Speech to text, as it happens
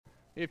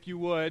if you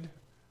would,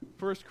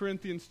 1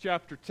 Corinthians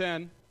chapter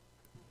 10.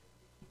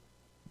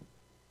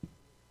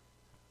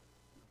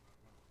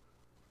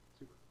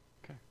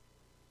 Okay.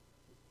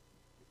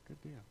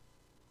 Good deal.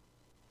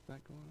 Is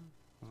that going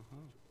on? Uh-huh.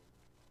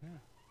 Yeah.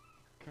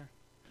 Okay.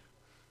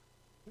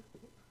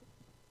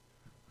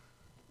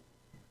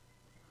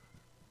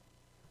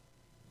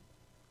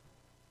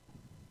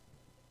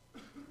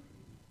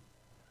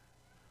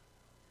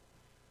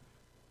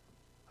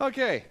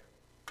 Okay.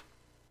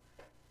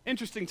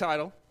 Interesting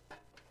title.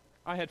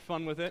 I had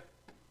fun with it.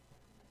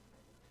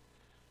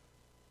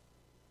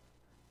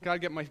 Gotta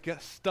get my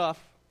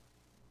stuff.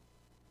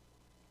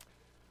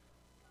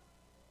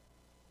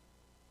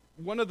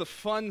 One of the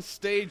fun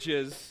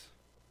stages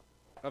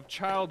of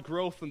child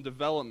growth and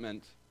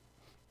development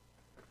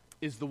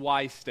is the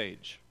why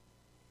stage.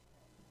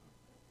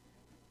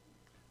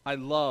 I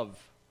love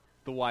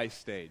the why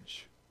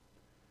stage.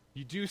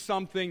 You do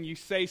something, you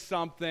say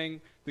something,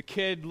 the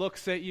kid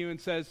looks at you and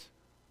says,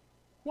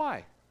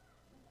 why?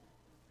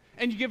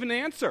 And you give an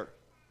answer.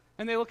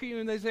 And they look at you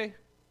and they say,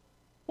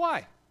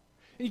 why?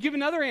 And you give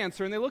another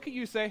answer and they look at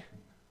you and say,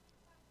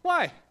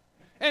 why?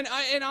 And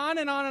on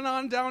and on and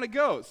on down it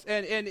goes.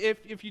 And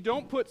if you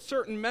don't put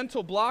certain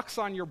mental blocks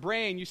on your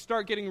brain, you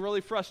start getting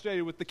really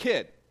frustrated with the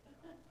kid.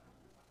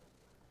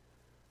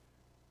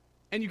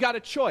 And you got a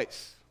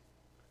choice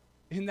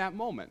in that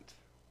moment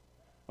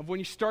of when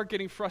you start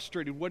getting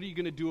frustrated. What are you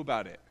going to do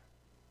about it?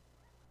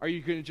 Are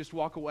you going to just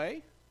walk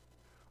away?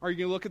 Are you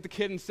going to look at the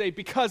kid and say,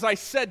 because I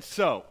said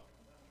so?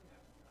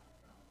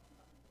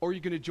 Or are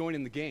you going to join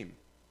in the game?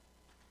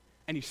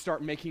 And you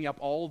start making up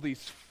all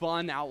these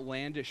fun,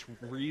 outlandish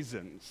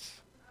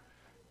reasons.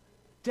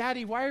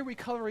 Daddy, why are we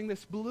coloring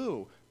this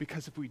blue?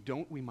 Because if we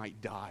don't, we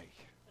might die.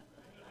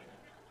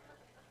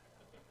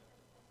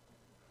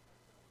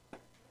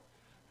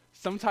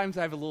 Sometimes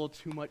I have a little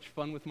too much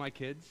fun with my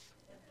kids.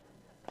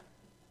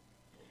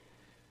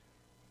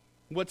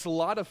 What's a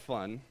lot of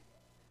fun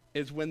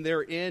is when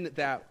they're in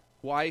that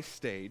why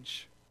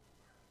stage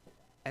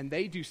and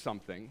they do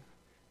something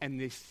and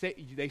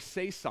they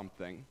say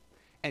something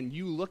and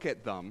you look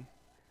at them,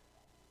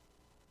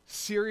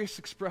 serious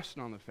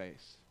expression on the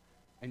face,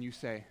 and you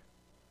say,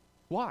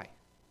 why?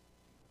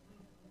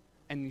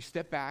 And you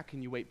step back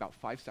and you wait about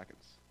 5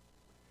 seconds,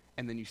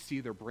 and then you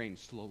see their brain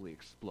slowly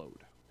explode.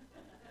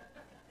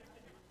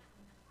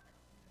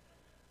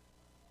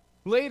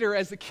 Later,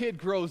 as the kid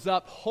grows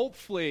up,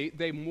 hopefully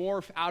they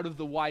morph out of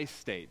the why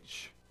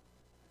stage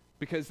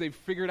because they've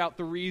figured out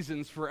the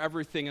reasons for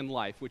everything in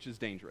life, which is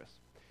dangerous.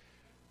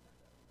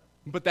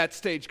 But that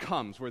stage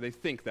comes where they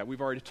think that.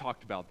 We've already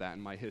talked about that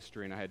in my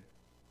history, and I had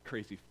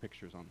crazy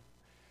pictures on.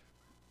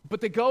 But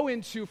they go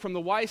into, from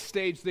the why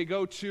stage, they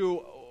go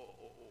to,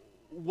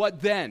 what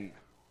then?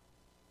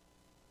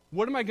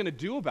 What am I going to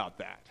do about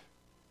that?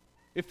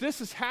 If this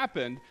has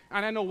happened,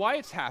 and I know why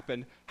it's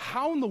happened,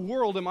 how in the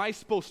world am I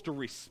supposed to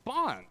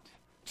respond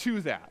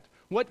to that?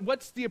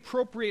 What's the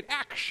appropriate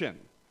action?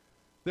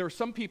 There are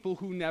some people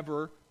who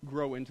never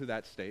grow into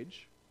that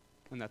stage,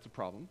 and that's a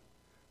problem.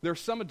 There are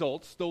some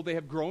adults, though they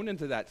have grown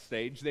into that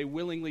stage, they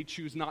willingly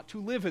choose not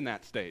to live in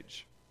that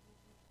stage.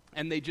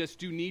 And they just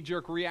do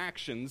knee-jerk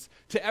reactions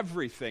to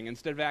everything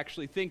instead of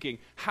actually thinking,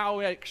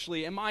 how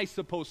actually am I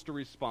supposed to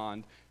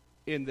respond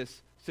in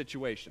this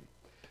situation?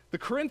 The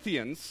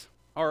Corinthians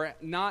are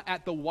not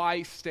at the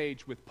why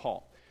stage with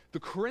Paul.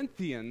 The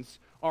Corinthians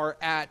are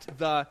at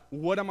the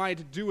what am I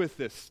to do with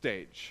this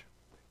stage.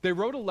 They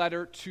wrote a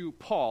letter to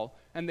Paul,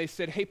 and they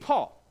said, hey,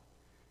 Paul,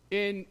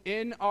 in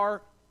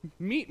our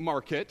meat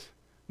market,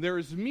 there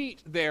is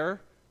meat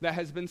there that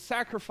has been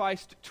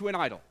sacrificed to an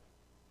idol.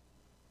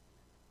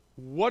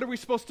 What are we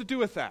supposed to do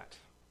with that?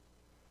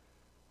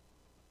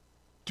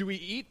 Do we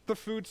eat the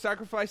food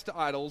sacrificed to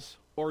idols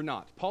or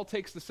not? Paul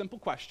takes the simple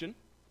question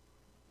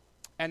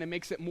and it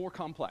makes it more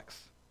complex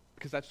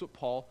because that's what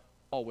Paul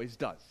always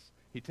does.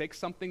 He takes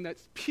something that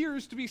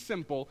appears to be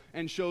simple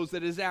and shows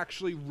that it is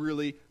actually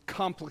really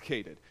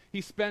complicated. He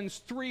spends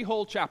 3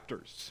 whole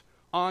chapters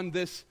on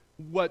this,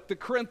 what the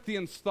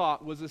Corinthians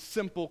thought was a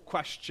simple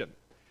question.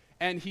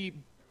 And he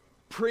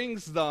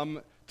brings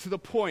them to the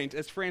point,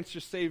 as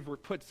Francis Xavier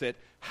puts it,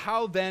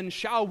 how then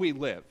shall we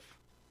live?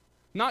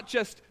 Not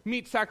just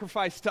meat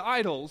sacrificed to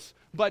idols,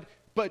 but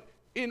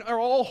in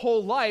our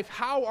whole life,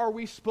 how are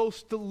we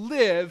supposed to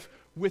live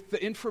with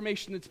the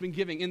information that's been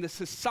given in the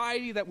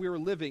society that we're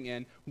living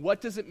in?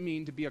 What does it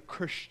mean to be a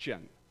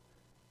Christian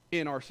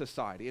in our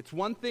society? It's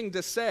one thing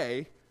to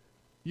say,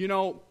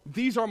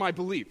 these are my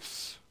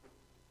beliefs.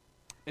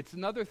 It's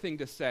another thing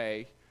to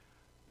say,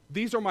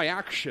 these are my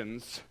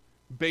actions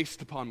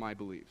based upon my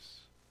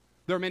beliefs.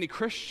 There are many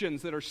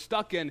Christians that are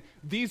stuck in,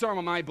 these are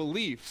my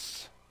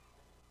beliefs,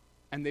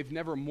 and they've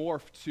never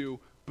morphed to,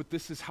 but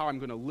this is how I'm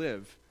going to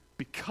live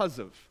because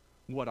of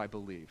what I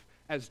believe.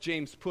 As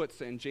James puts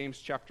in James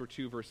chapter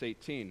 2, verse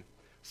 18,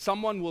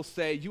 someone will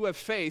say, you have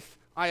faith,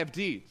 I have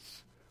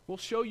deeds. Well,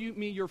 show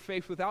me your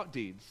faith without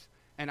deeds,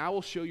 and I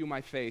will show you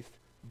my faith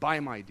by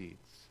my deeds.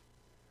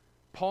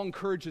 Paul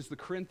encourages the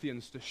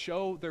Corinthians to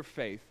show their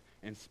faith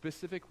in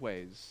specific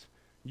ways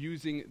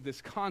using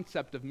this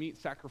concept of meat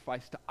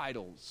sacrificed to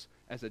idols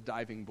as a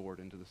diving board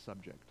into the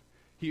subject.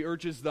 He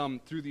urges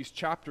them through these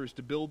chapters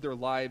to build their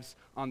lives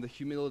on the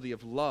humility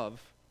of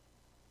love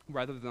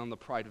rather than on the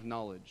pride of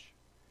knowledge.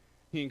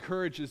 He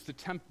encourages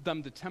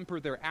them to temper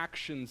their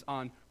actions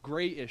on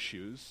gray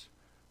issues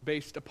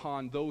based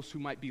upon those who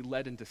might be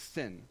led into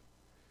sin.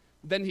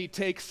 Then he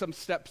takes some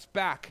steps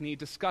back and he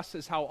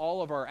discusses how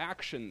all of our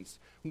actions,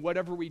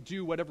 whatever we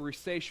do, whatever we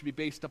say, should be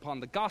based upon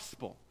the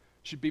gospel,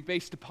 should be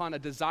based upon a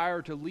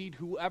desire to lead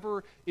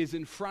whoever is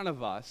in front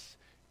of us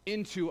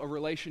into a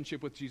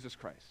relationship with Jesus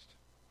Christ.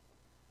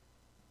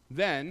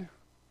 Then,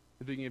 at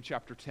the beginning of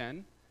chapter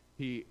 10,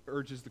 he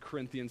urges the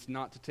Corinthians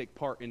not to take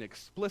part in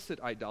explicit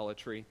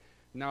idolatry.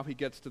 Now he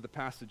gets to the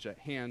passage at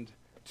hand,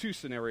 two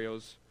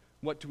scenarios.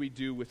 What do we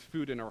do with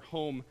food in our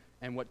home,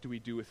 and what do we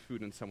do with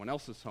food in someone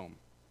else's home?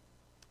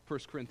 1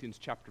 Corinthians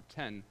chapter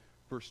 10,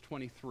 verse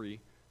 23,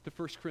 to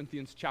 1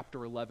 Corinthians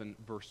chapter 11,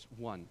 verse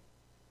 1.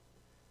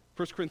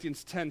 1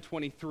 Corinthians 10,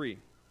 23.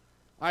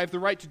 I have the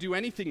right to do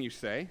anything you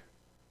say,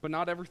 but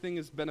not everything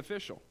is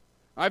beneficial.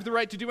 I have the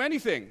right to do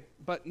anything,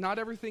 but not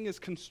everything is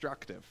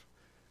constructive.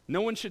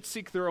 No one should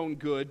seek their own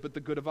good, but the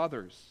good of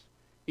others.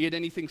 Eat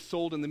anything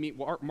sold in the meat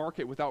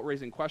market without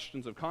raising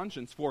questions of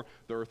conscience, for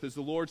the earth is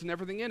the Lord's and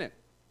everything in it.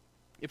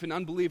 If an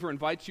unbeliever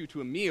invites you to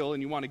a meal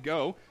and you want to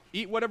go,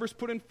 eat whatever's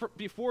put in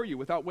before you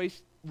without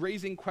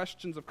raising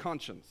questions of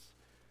conscience.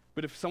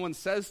 But if someone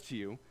says to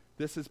you,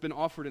 this has been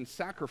offered in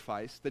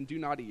sacrifice, then do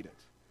not eat it,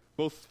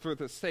 both for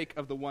the sake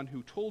of the one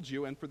who told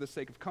you and for the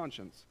sake of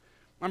conscience.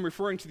 I'm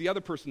referring to the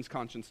other person's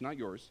conscience, not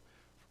yours.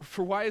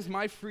 For why is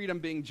my freedom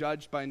being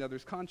judged by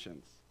another's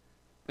conscience?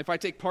 If I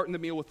take part in the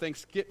meal with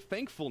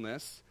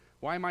thankfulness,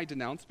 why am I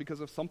denounced because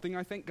of something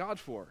I thank God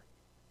for?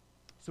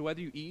 So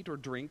whether you eat or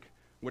drink,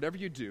 whatever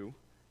you do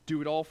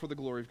it all for the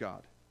glory of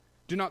God.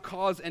 Do not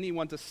cause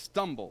anyone to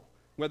stumble,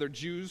 whether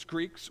Jews,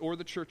 Greeks, or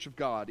the church of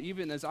God,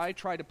 even as I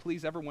try to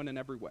please everyone in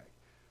every way.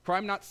 For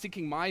I'm not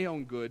seeking my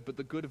own good, but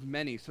the good of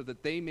many, so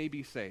that they may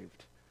be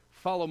saved.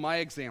 Follow my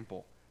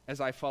example as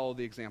I follow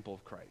the example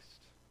of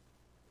Christ.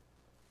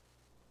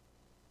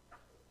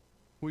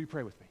 Will you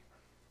pray with me?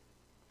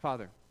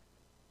 Father,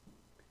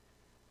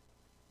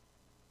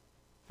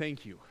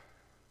 thank you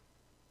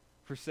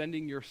for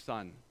sending your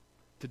Son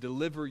to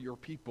deliver your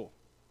people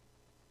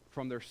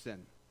from their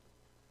sin,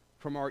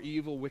 from our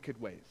evil, wicked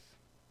ways,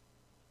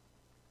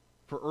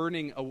 for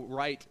earning a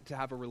right to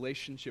have a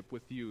relationship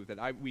with you,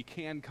 that we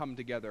can come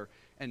together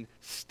and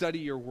study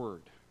your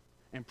word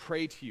and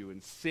pray to you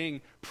and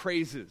sing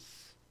praises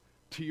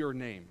to your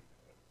name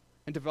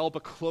and develop a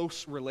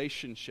close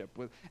relationship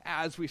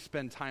as we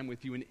spend time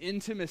with you, an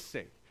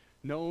intimacy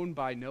known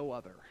by no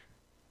other.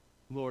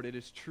 Lord, it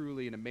is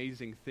truly an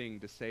amazing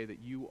thing to say that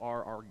you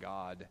are our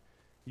God,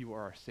 you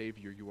are our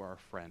Savior, you are our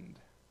friend,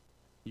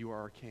 you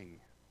are our King.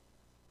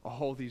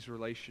 All these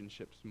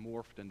relationships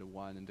morphed into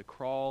one, and to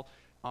crawl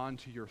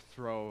onto your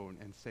throne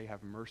and say,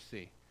 have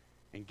mercy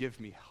and give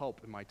me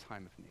help in my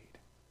time of need.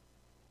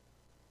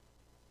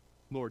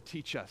 Lord,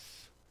 teach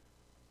us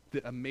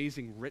the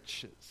amazing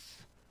riches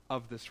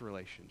of this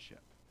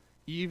relationship,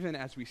 even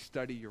as we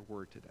study your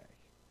word today.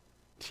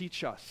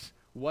 Teach us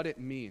what it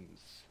means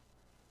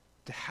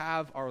to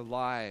have our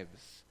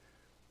lives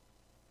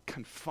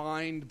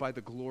confined by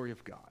the glory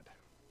of God,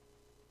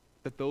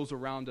 that those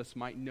around us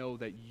might know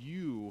that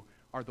you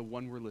are the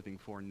one we're living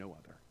for and no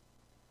other.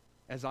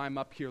 As I'm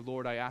up here,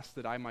 Lord, I ask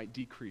that I might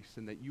decrease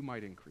and that you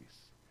might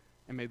increase.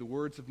 And may the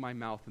words of my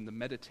mouth and the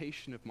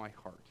meditation of my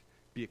heart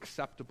be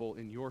acceptable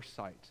in your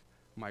sight,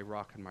 my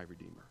rock and my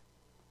redeemer.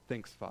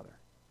 Thanks, Father.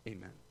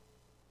 Amen.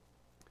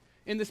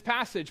 In this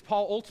passage,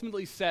 Paul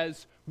ultimately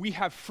says we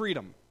have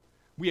freedom.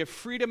 We have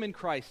freedom in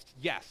Christ,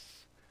 yes.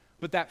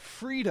 But that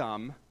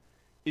freedom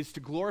is to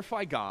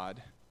glorify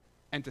God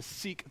and to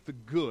seek the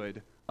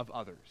good of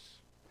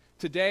others.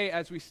 Today,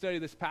 as we study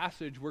this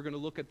passage, we're going to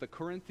look at the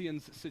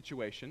Corinthians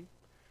situation,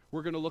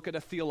 we're going to look at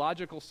a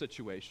theological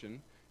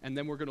situation, and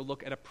then we're going to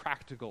look at a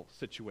practical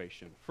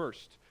situation.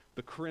 First,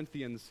 the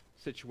Corinthians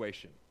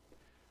situation.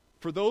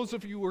 For those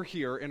of you who are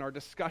here in our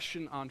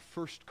discussion on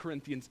 1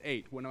 Corinthians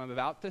 8, what I'm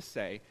about to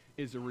say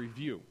is a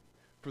review.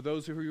 For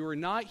those of you who are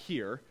not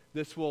here,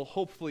 this will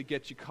hopefully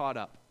get you caught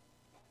up.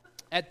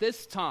 At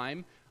this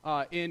time,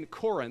 in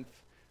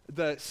Corinth,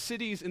 the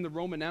cities in the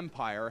Roman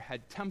Empire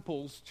had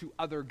temples to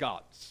other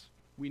gods.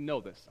 We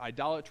know this.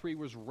 Idolatry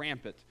was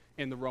rampant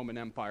in the Roman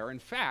Empire. In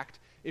fact,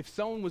 if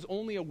someone was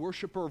only a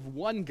worshiper of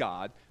one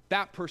god,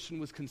 that person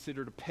was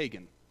considered a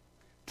pagan.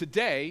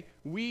 Today,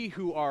 we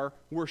who are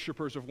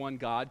worshipers of one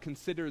God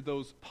consider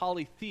those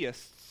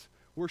polytheists,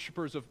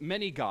 worshipers of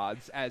many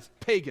gods, as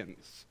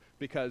pagans,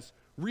 because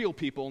real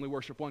people only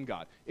worship one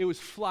God. It was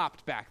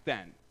flopped back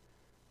then.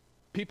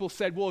 People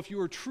said, well, if you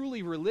were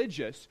truly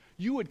religious,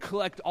 you would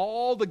collect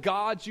all the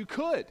gods you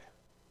could.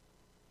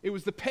 It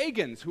was the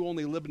pagans who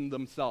only limited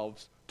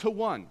themselves to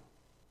one.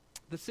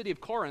 The city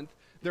of Corinth,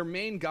 their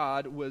main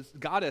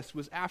goddess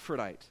was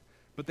Aphrodite.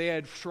 But they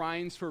had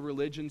shrines for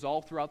religions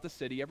all throughout the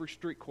city. Every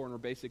street corner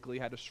basically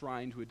had a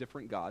shrine to a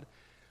different god.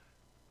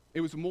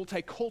 It was a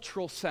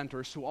multicultural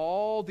center, so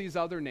all these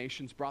other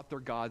nations brought their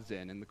gods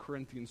in, and the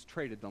Corinthians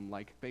traded them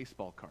like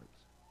baseball cards.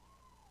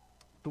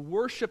 The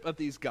worship of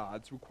these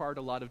gods required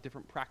a lot of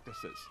different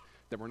practices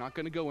that we're not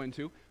going to go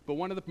into, but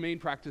one of the main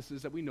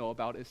practices that we know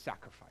about is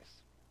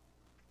sacrifice.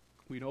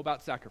 We know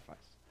about sacrifice.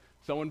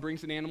 Someone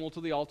brings an animal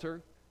to the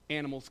altar,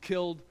 animal's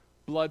killed,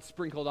 blood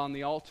sprinkled on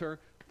the altar,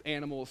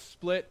 animal is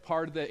split,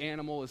 part of the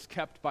animal is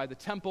kept by the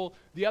temple,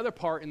 the other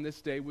part in this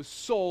day was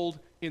sold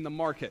in the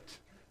market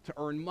to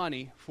earn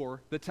money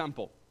for the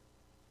temple.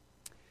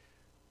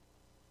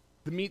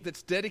 The meat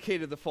that's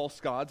dedicated to the false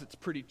gods, it's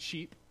pretty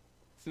cheap.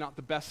 It's not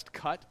the best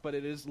cut, but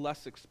it is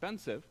less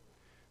expensive.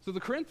 So the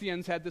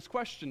Corinthians had this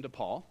question to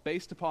Paul,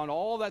 based upon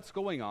all that's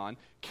going on,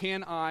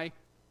 can I,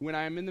 when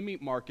I am in the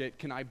meat market,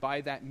 can I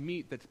buy that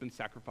meat that's been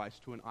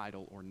sacrificed to an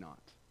idol or not?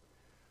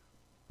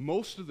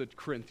 Most of the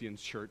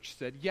Corinthians church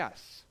said,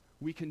 yes,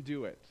 we can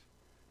do it,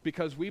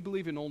 because we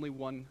believe in only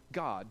one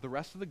God. The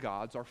rest of the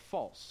gods are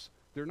false.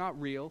 They're not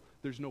real.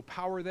 There's no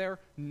power there,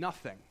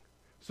 nothing.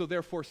 So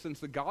therefore, since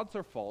the gods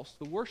are false,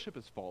 the worship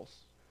is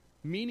false,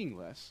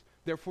 meaningless,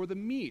 therefore the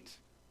meat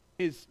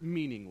is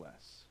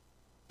meaningless.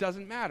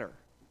 Doesn't matter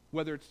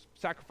whether it's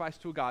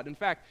sacrificed to a god. In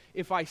fact,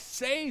 if I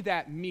say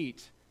that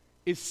meat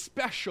is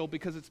special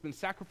because it's been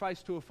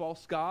sacrificed to a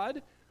false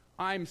god,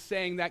 I'm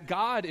saying that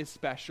God is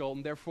special,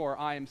 and therefore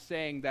I am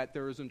saying that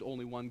there isn't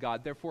only one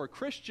God. Therefore, a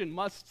Christian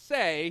must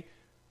say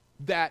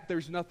that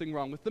there's nothing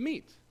wrong with the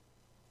meat.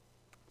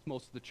 It's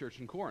most of the church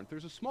in Corinth.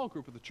 There's a small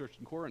group of the church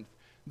in Corinth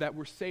that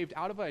were saved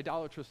out of an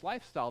idolatrous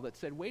lifestyle that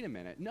said, wait a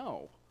minute,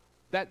 no.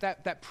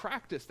 That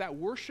practice, that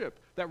worship,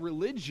 that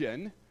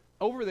religion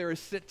over there is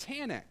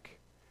satanic.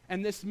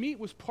 And this meat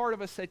was part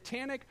of a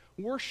satanic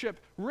worship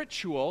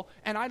ritual,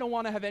 and I don't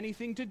want to have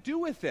anything to do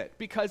with it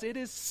because it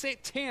is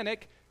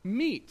satanic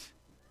meat.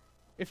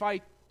 If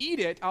I eat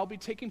it, I'll be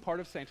taking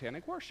part of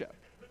satanic worship.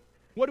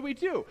 What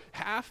do?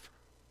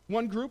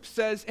 One group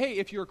says, hey,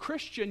 if you're a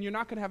Christian, you're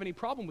not going to have any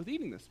problem with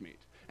eating this meat.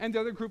 And the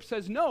other group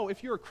says, no,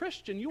 if you're a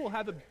Christian, you will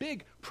have a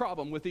big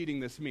problem with eating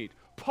this meat.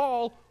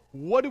 Paul,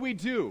 what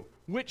do?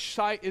 Which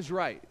side is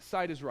right?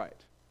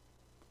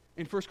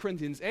 In 1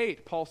 Corinthians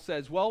 8, Paul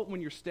says, well,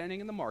 when you're standing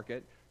in the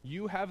market,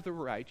 you have the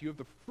right, you have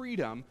the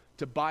freedom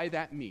to buy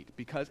that meat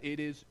because it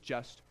is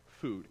just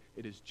food.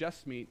 It is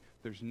just meat.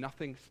 There's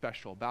nothing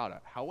special about it.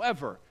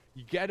 However,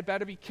 you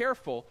better be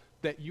careful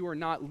that you are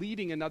not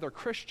leading another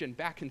Christian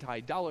back into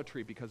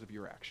idolatry because of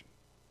your action.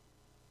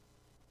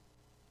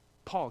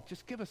 Paul,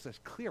 just give us a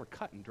clear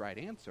cut and dried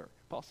answer.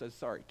 Paul says,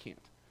 sorry, can't.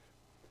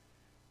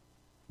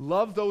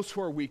 Love those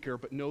who are weaker,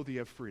 but know that you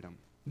have freedom.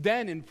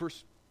 Then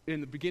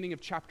in the beginning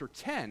of chapter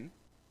 10,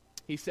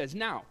 he says,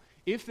 now,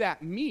 if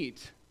that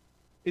meat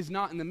is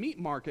not in the meat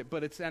market,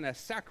 but it's in a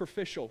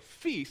sacrificial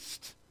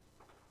feast,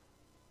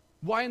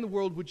 why in the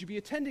world would you be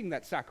attending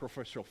that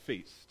sacrificial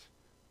feast?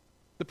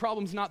 The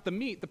problem's not the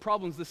meat, the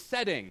problem's the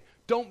setting.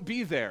 Don't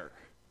be there.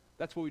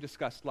 That's what we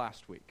discussed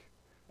last week.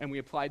 And we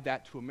applied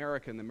that to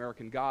America and the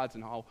American gods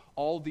and how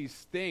all these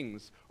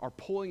things are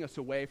pulling us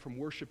away from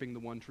worshiping the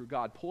one true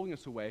God, pulling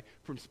us away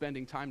from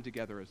spending time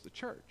together as the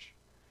church.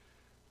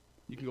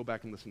 You can go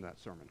back and listen to that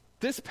sermon.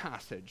 This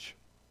passage,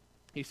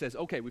 he says,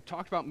 okay, we've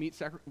talked about meat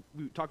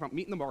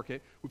in the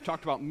market, we've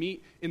talked about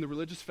meat in the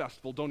religious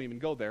festival, don't even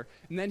go there,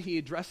 and then he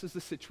addresses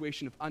the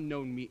situation of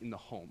unknown meat in the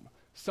home.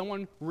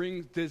 Someone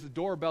does a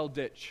doorbell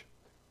ditch,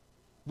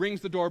 rings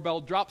the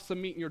doorbell, drops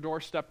some meat in your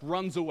doorstep,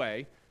 runs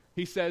away.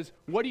 He says,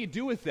 what do you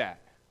do with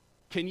that?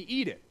 Can you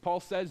eat it?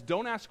 Paul says,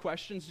 don't ask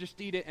questions, just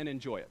eat it and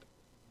enjoy it.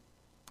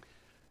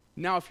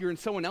 Now, if you're in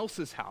someone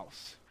else's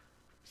house,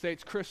 say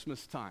it's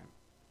Christmas time,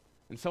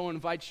 and someone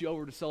invites you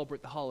over to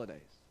celebrate the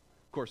holidays.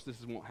 Of course, this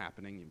won't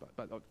happen,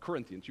 but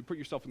Corinthians, you put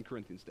yourself in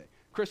Corinthians' day.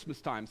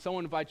 Christmas time,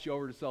 someone invites you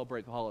over to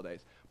celebrate the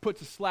holidays,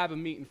 puts a slab of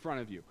meat in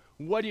front of you.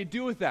 What do you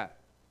do with that?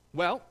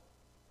 Well,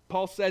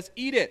 Paul says,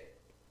 eat it.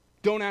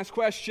 Don't ask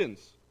questions.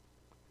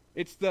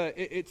 It's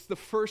the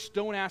first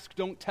don't ask,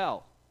 don't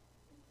tell.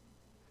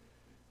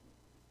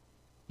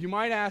 You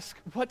might ask,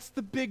 what's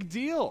the big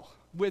deal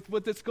with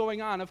what's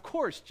going on? Of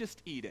course,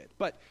 just eat it.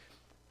 But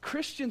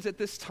Christians at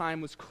this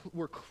time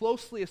were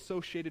closely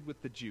associated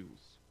with the Jews.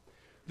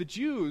 The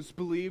Jews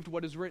believed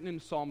what is written in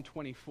Psalm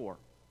 24.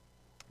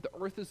 The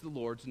earth is the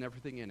Lord's and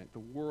everything in it, the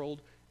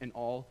world and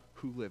all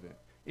who live in it.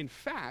 In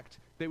fact,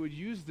 they would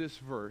use this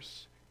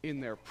verse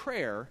in their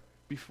prayer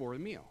before a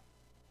meal.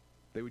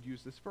 They would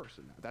use this verse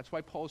in that. That's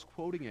why Paul is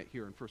quoting it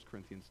here in 1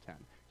 Corinthians 10.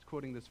 He's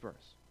quoting this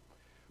verse.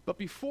 But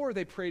before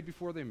they prayed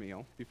before their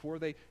meal, before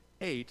they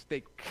ate,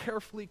 they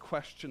carefully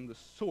questioned the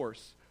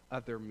source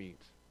of their meat.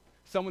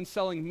 Someone's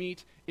selling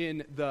meat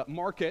in the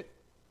market,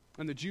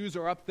 and the Jews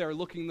are up there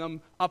looking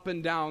them up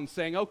and down,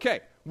 saying,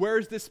 okay,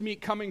 where's this meat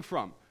coming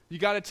from? You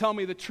got to tell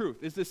me the truth.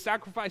 Is this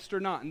sacrificed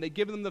or not? And they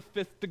give them the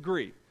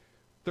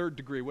third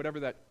degree, whatever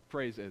that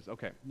phrase is.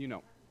 Okay, you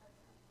know.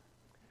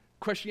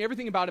 Questioning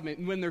everything about it,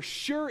 and when they're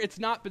sure it's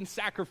not been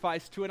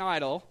sacrificed to an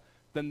idol,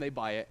 then they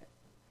buy it.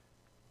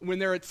 When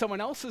they're at someone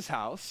else's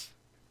house,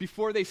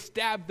 before they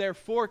stab their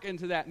fork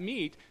into that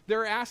meat,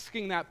 they're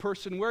asking that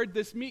person, where'd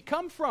this meat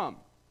come from?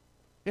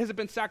 Has it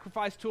been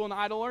sacrificed to an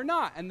idol or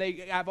not? And they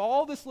have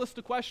all this list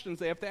of questions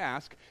they have to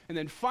ask. And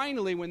then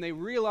finally, when they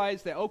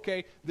realize that,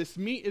 okay, this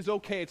meat is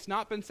okay, it's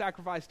not been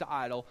sacrificed to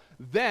idol,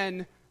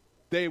 then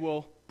they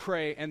will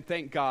pray and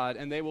thank God,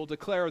 and they will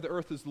declare the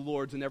earth is the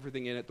Lord's and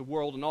everything in it, the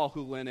world and all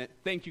who live in it.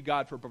 Thank you,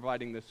 God, for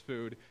providing this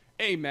food.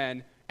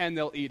 Amen. And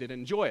they'll eat it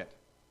and enjoy it.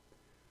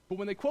 But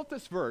when they quote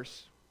this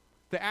verse,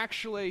 they're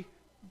actually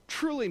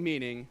truly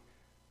meaning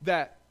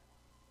that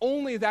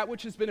only that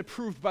which has been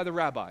approved by the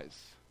rabbis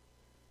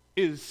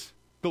is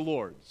the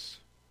Lord's.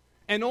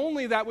 And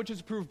only that which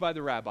is approved by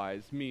the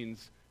rabbis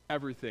means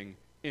everything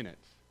in it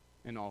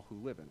and all who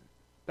live in it.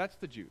 That's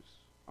the Jews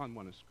on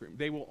one extreme.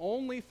 They will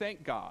only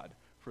thank God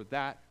for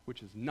that which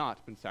has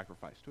not been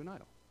sacrificed to an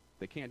idol.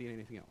 They can't eat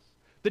anything else.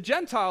 The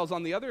Gentiles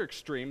on the other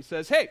extreme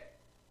says, hey,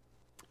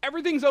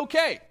 everything's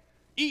okay.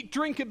 Eat,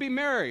 drink, and be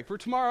merry, for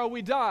tomorrow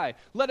we die.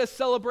 Let us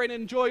celebrate and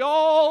enjoy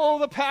all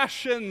the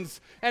passions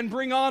and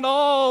bring on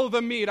all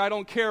the meat. I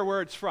don't care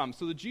where it's from.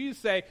 So the Jews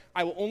say,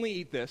 I will only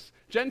eat this.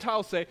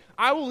 Gentiles say,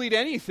 I will eat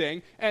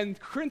anything. And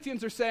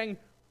Corinthians are saying,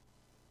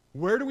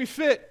 where do we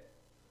fit?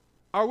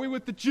 Are we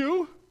with the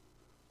Jew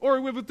or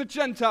are we with the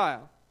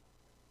Gentile?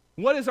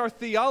 What is our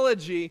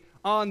theology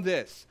on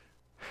this?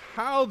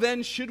 How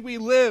then should we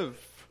live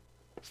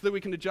so that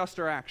we can adjust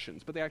our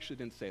actions? But they actually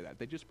didn't say that.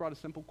 They just brought a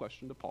simple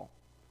question to Paul.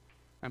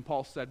 And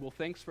Paul said, well,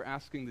 thanks for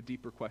asking the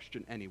deeper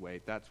question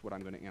anyway. That's what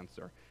I'm going to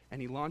answer.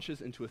 And he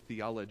launches into a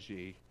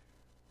theology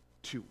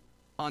to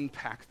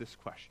unpack this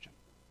question.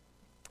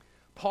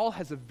 Paul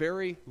has a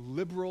very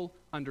liberal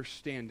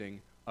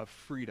understanding of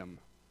freedom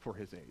for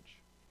his age.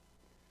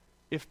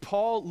 If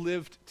Paul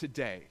lived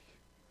today,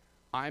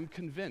 I'm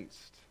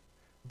convinced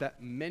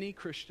that many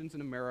Christians in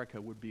America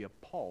would be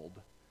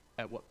appalled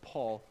at what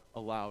Paul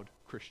allowed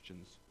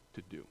Christians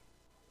to do.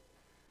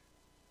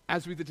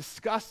 As we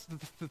discuss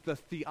the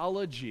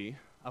theology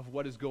of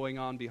what is going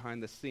on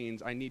behind the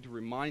scenes, I need to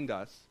remind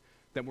us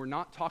that we're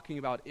not talking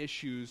about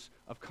issues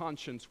of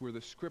conscience where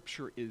the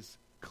Scripture is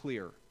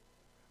clear.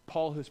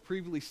 Paul has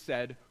previously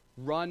said,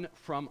 run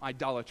from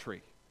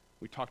idolatry.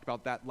 We talked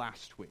about that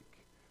last week.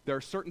 There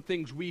are certain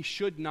things we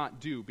should not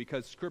do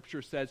because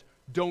Scripture says,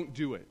 don't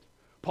do it.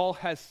 Paul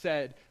has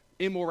said,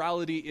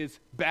 immorality is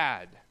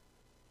bad.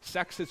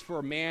 Sex is for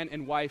a man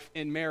and wife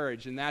in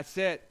marriage, and that's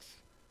it.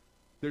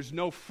 There's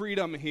no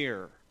freedom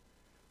here.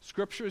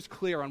 Scripture is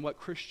clear on what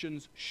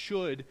Christians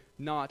should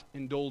not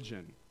indulge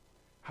in.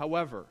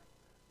 However,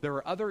 there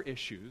are other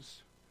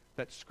issues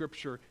that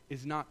Scripture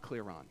is not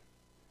clear on.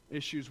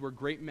 Issues where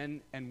great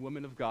men and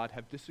women of God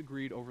have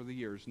disagreed over the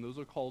years, and those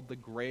are called the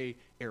gray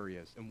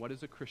areas. And what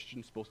is a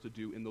Christian supposed to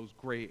do in those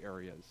gray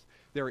areas?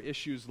 There are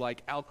issues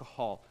like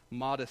alcohol,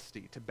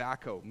 modesty,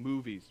 tobacco,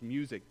 movies,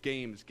 music,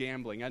 games,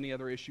 gambling, any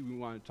other issue we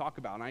want to talk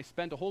about. And I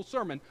spent a whole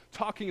sermon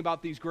talking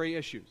about these gray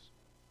issues.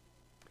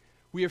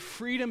 We have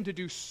freedom to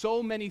do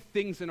so many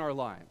things in our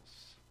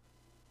lives.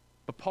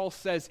 But Paul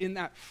says in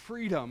that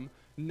freedom,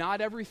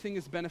 not everything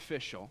is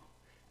beneficial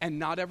and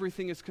not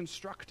everything is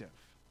constructive.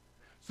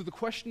 So the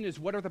question is,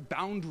 what are the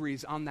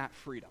boundaries on that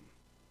freedom?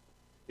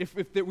 If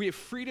we have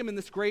freedom in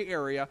this gray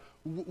area,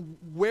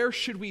 where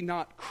should we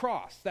not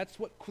cross? That's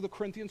what the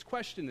Corinthians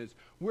question is.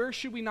 Where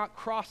should we not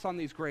cross on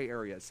these gray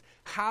areas?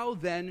 How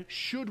then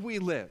should we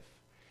live?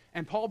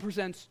 And Paul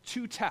presents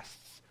two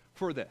tests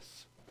for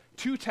this.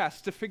 Two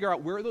tests to figure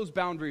out where those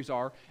boundaries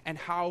are and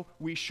how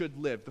we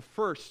should live. The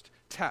first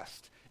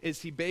test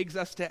is he begs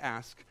us to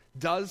ask,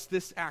 does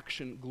this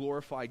action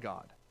glorify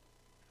God?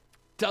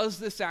 Does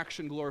this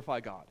action glorify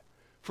God?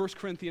 1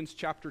 Corinthians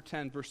chapter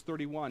 10, verse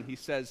 31, he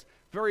says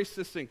very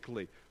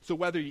succinctly, so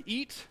whether you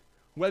eat,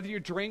 whether you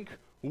drink,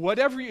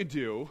 whatever you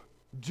do,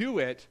 do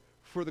it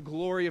for the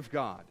glory of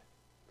God.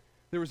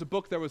 There was a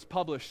book that was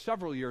published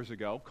several years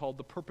ago called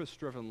The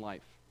Purpose-Driven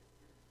Life.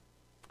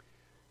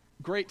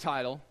 Great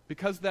title.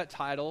 Because of that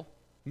title,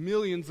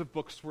 millions of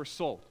books were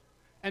sold.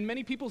 And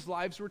many people's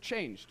lives were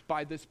changed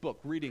by this book,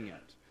 reading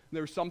it.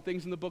 There were some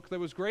things in the book that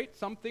was great,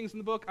 some things in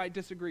the book I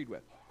disagreed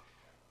with.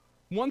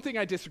 One thing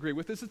I disagree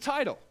with is the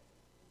title.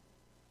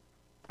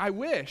 I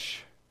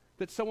wish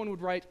that someone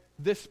would write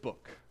this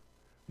book,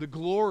 The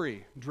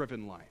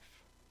Glory-Driven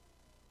Life.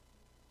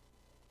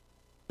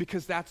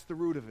 Because that's the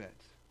root of it.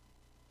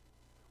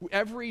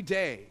 Every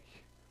day,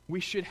 we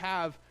should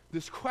have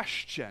this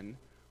question,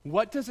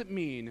 what does it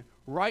mean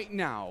right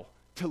now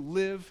to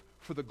live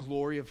for the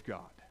glory of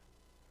God?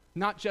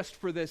 Not just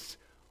for this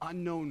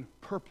unknown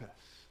purpose,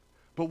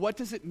 but what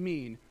does it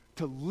mean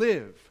to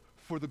live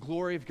for the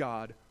glory of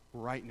God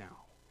right now?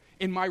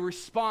 In my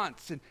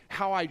response and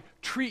how I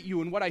treat you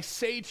and what I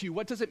say to you,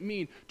 what does it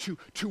mean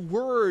to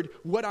word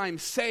what I'm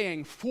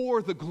saying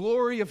for the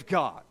glory of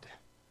God?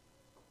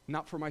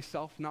 Not for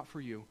myself, not for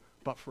you,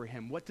 but for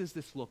Him. What does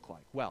this look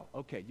like? Well,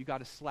 okay, you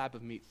got a slab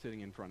of meat sitting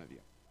in front of you.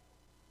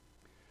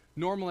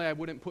 Normally, I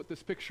wouldn't put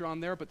this picture on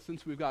there, but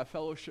since we've got a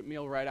fellowship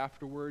meal right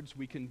afterwards,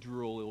 we can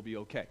drool. It'll be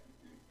okay.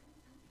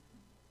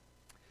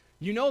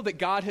 You know that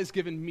God has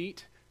given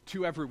meat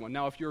to everyone.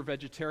 Now, if you're a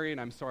vegetarian,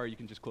 I'm sorry, you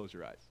can just close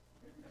your eyes.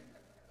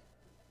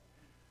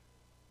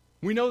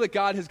 We know that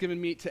God has given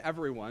meat to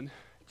everyone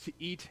to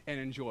eat and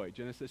enjoy.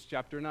 Genesis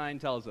chapter 9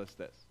 tells us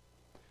this.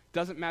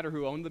 Doesn't matter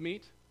who owned the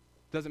meat.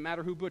 Doesn't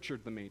matter who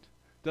butchered the meat.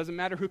 Doesn't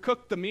matter who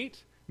cooked the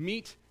meat.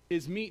 Meat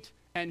is meat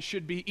and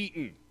should be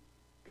eaten.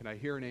 Can I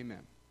hear an amen?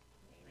 Amen.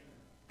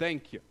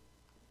 Thank you.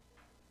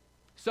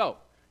 So,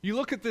 you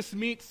look at this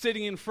meat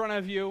sitting in front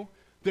of you,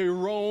 the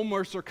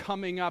aromas are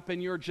coming up,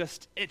 and you're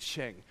just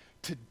itching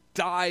to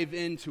dive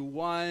into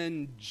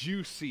one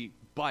juicy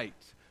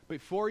bite.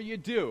 Before you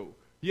do,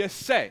 you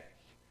say,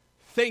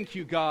 "Thank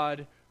you,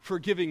 God, for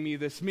giving me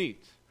this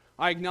meat.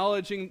 I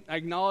acknowledge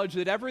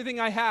that everything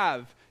I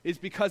have is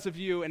because of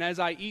you, and as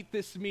I eat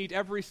this meat,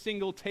 every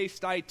single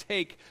taste I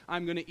take,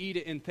 I'm going to eat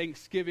it in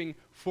thanksgiving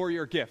for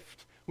your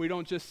gift." We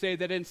don't just say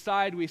that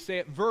inside, we say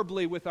it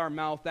verbally with our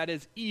mouth. That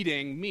is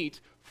eating meat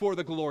for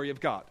the glory of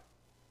God.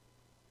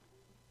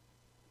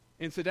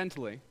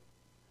 Incidentally,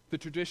 the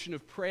tradition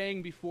of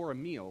praying before a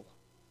meal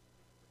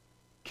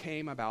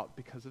came about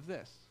because of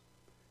this.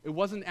 It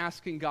wasn't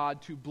asking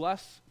God to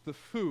bless the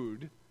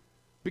food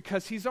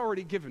because he's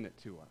already given it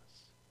to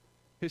us.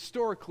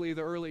 Historically,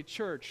 the early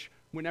church,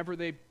 whenever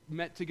they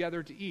met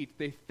together to eat,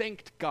 they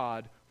thanked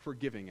God for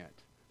giving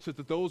it so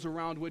that those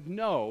around would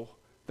know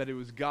that it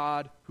was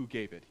God who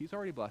gave it. He's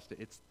already blessed it.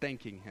 It's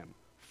thanking him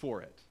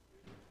for it.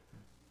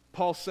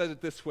 Paul said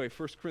it this way,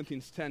 1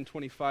 Corinthians 10,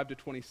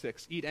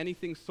 25-26. "Eat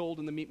anything sold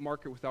in the meat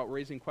market without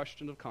raising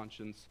question of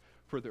conscience,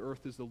 for the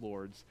earth is the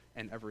Lord's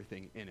and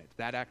everything in it."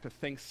 That act of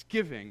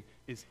thanksgiving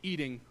is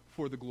eating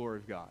for the glory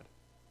of God.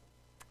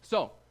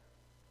 So,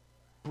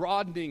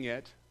 broadening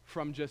it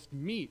from just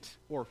meat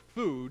or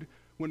food,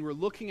 when we're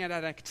looking at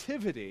an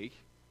activity,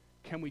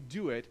 can we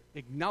do it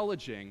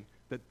acknowledging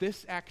that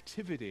this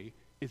activity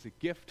is a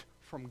gift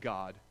from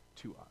God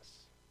to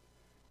us?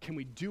 Can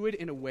we do it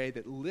in a way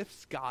that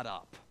lifts God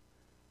up,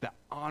 that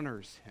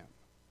honors him?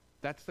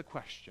 That's the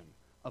question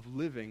of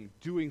living,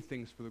 doing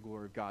things for the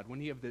glory of God. When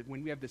we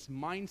have this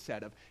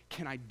mindset of,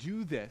 can I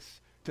do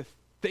this to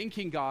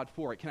thanking God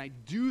for it? Can I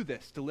do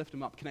this to lift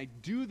him up? Can I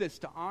do this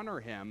to honor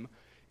him?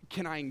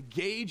 Can I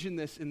engage in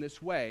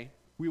this way?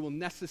 We will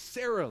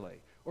necessarily,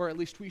 or at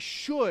least we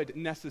should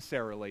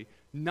necessarily,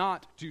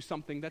 not do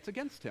something that's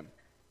against him.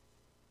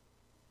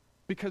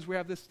 Because we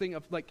have this thing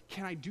of like,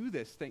 can I do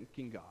this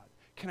thanking God?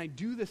 Can I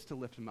do this to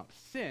lift him up?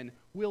 Sin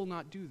will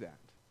not do that.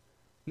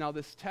 Now,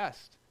 this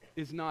test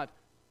will not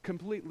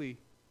completely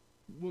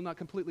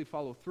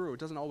follow through. It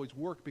doesn't always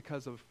work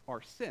because of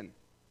our sin.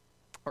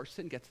 Our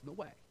sin gets in the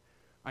way.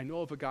 I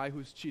know of a guy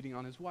who's cheating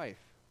on his wife.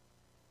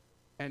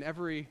 And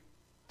every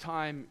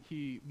time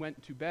he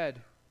went to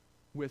bed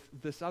with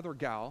this other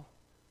gal,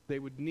 they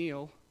would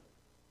kneel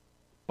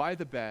by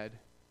the bed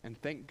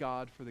and thank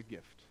God for the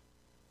gift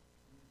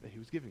that he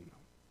was giving them.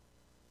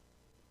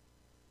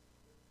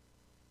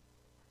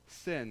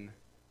 Sin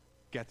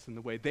gets in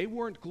the way. They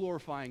weren't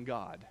glorifying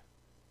God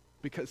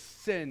because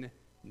sin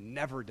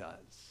never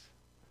does.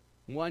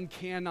 One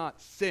cannot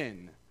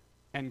sin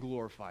and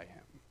glorify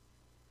him.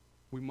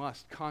 We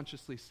must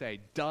consciously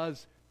say,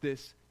 does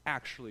this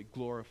actually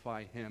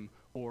glorify him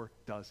or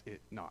does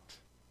it not?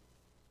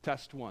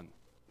 Test 1,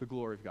 the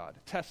glory of God.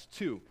 Test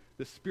 2,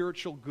 the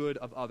spiritual good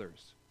of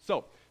others.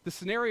 So, the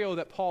scenario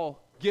that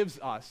Paul gives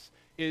us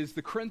is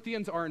the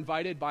Corinthians are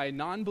invited by a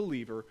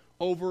non-believer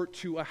over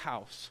to a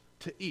house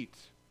to eat.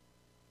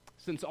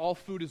 Since all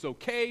food is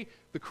okay,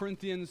 the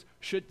Corinthians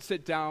should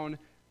sit down,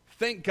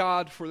 thank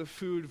God for the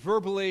food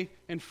verbally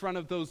in front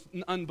of those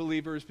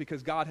unbelievers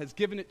because God has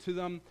given it to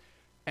them,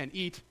 and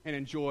eat and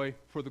enjoy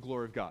for the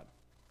glory of God.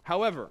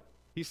 However,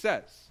 he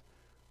says,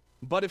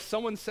 "But if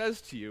someone says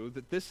to you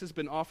that this has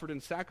been offered in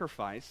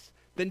sacrifice,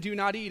 then do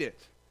not eat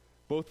it,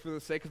 both for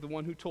the sake of the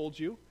one who told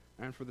you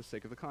and for the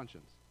sake of the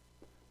conscience."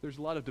 There's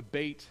a lot of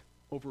debate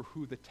over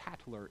who the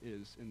tattler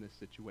is in this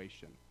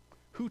situation.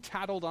 Who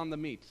tattled on the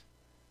meat?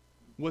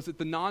 Was it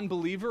the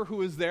non-believer who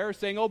was there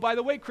saying, "Oh, by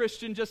the way,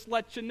 Christian, just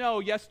let you know,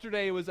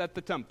 yesterday I was at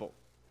the temple"?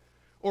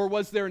 Or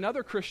was there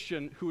another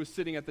Christian who was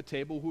sitting at the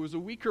table who was a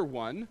weaker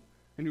one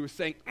and who was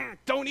saying,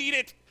 "Don't eat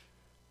it!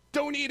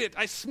 Don't eat it!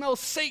 I smell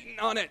Satan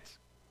on it!"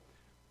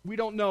 We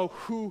don't know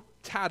who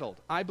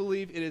tattled. I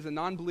believe it is a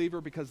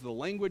non-believer because of the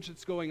language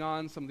that's going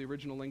on, some of the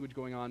original language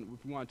going on.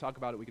 If we want to talk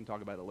about it, we can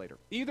talk about it later.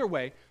 Either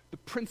way, the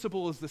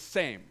principle is the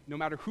same, no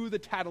matter who the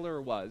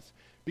tattler was.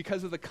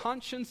 Because of the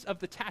conscience of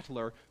the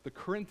tattler, the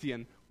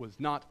Corinthian was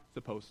not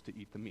supposed to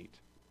eat the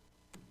meat.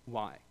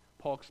 Why?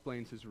 Paul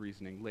explains his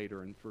reasoning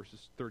later in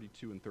verses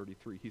 32 and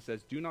 33. He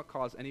says, "Do not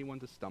cause anyone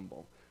to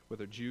stumble,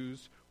 whether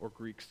Jews or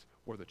Greeks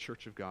or the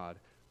church of God,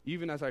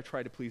 even as I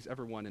try to please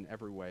everyone in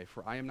every way,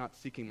 for I am not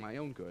seeking my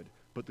own good,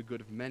 but the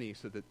good of many,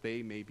 so that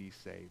they may be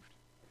saved."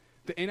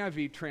 The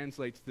NIV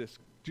translates this,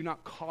 "Do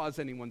not cause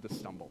anyone to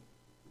stumble."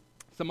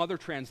 Some other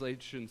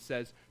translation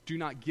says, "Do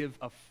not give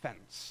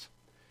offense."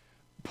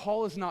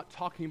 Paul is not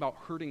talking about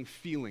hurting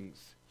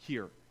feelings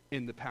here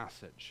in the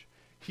passage.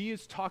 He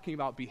is talking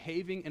about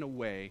behaving in a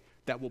way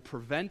that will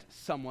prevent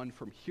someone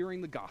from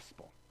hearing the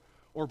gospel,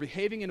 or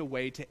behaving in a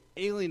way to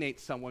alienate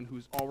someone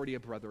who's already a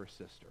brother or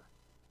sister.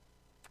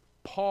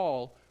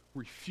 Paul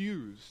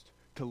refused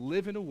to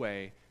live in a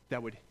way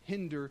that would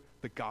hinder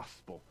the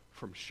gospel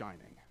from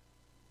shining.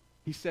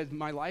 He said,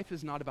 my life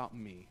is not about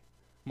me.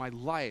 My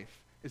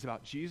life is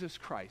about Jesus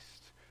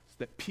Christ, so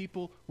that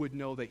people would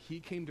know that he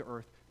came to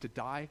earth to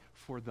die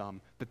for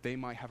them, that they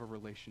might have a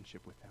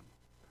relationship with him.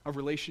 A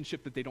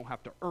relationship that they don't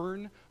have to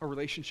earn, a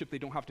relationship they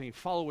don't have to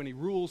follow any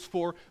rules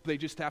for. They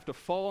just have to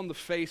fall on the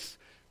face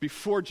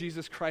before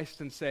Jesus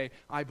Christ and say,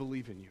 I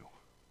believe in you.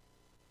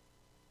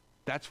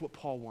 That's what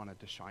Paul wanted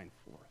to shine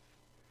forth.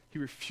 He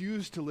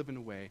refused to live in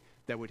a way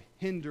that would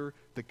hinder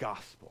the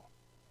gospel.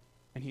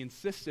 And he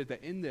insisted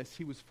that in this,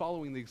 he was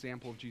following the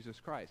example of Jesus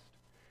Christ.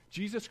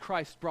 Jesus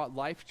Christ brought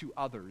life to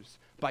others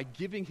by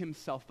giving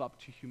himself up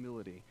to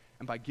humility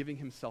and by giving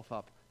himself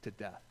up to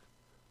death.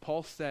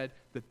 Paul said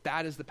that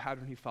that is the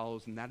pattern he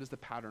follows, and that is the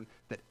pattern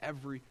that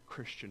every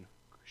Christian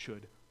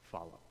should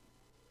follow.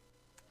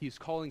 He's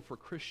calling for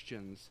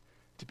Christians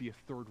to be a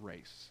third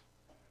race.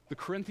 The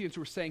Corinthians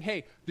were saying,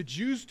 hey, the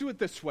Jews do it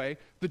this way,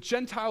 the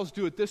Gentiles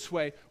do it this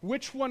way.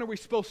 Which one are we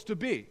supposed to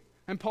be?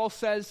 And Paul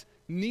says,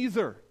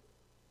 neither.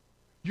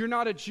 You're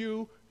not a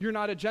Jew, you're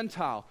not a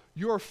Gentile.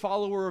 You're a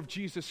follower of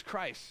Jesus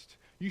Christ.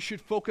 You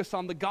should focus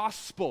on the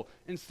gospel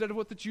instead of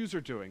what the Jews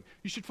are doing.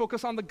 You should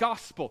focus on the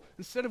gospel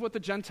instead of what the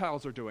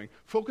Gentiles are doing.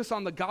 Focus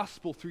on the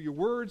gospel through your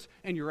words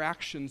and your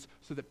actions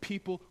so that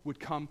people would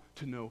come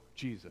to know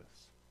Jesus.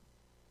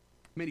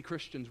 Many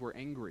Christians were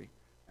angry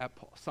at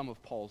some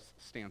of Paul's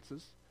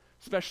stances,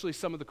 especially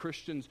some of the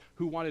Christians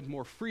who wanted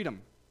more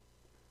freedom,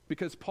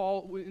 because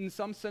Paul, in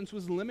some sense,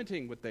 was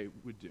limiting what they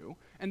would do,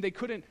 and they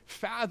couldn't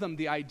fathom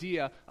the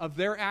idea of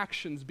their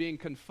actions being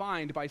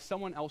confined by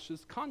someone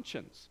else's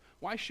conscience.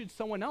 Why should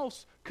someone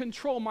else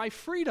control my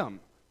freedom?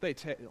 They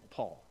tell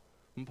Paul.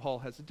 And Paul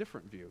has a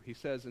different view. He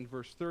says in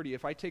verse 30,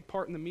 if I take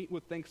part in the meat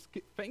with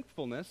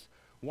thankfulness,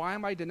 why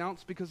am I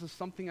denounced because of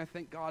something I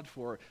thank God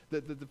for?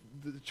 The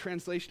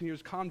translation here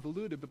is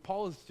convoluted, but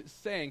Paul is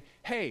just saying,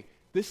 hey,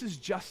 this is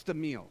just a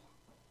meal.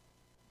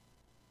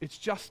 It's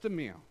just a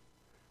meal.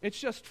 It's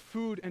just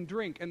food and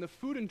drink, and the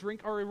food and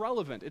drink are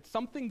irrelevant. It's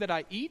something that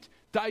I eat,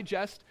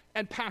 digest,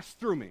 and pass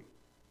through me.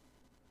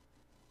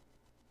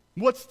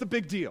 What's the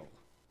big deal?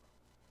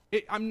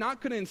 I'm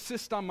not going to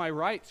insist on my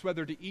rights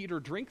whether to eat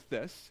or drink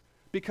this,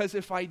 because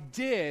if I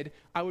did,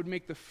 I would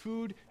make the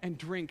food and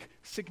drink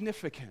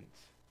significant.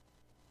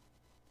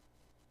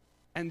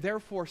 And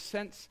therefore,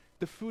 since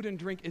the food and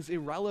drink is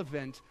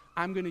irrelevant,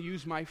 I'm going to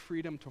use my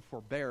freedom to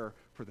forbear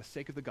for the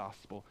sake of the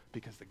gospel,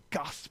 because the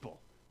gospel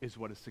is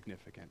what is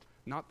significant,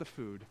 not the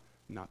food,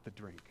 not the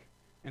drink.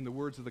 In the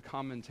words of the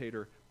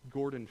commentator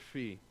Gordon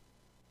Fee,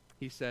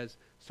 he says,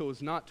 so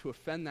as not to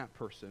offend that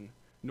person,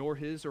 nor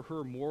his or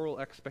her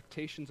moral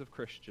expectations of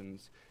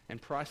Christians,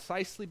 and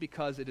precisely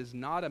because it is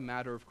not a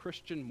matter of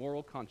Christian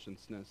moral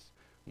consciousness,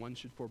 one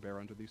should forbear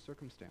under these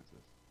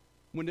circumstances.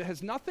 When it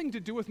has nothing to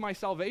do with my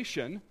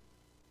salvation,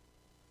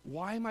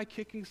 why am I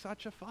kicking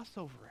such a fuss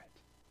over it?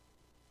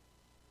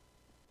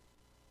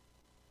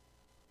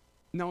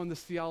 Now, in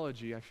this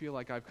theology, I feel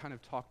like I've kind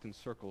of talked in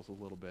circles a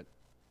little bit.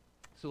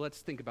 So let's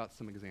think about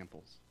some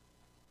examples.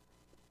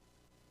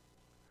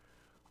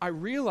 I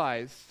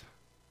realized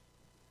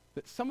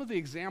that some of the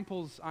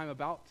examples I'm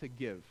about to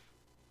give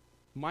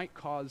might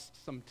cause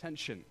some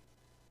tension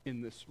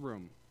in this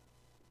room.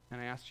 And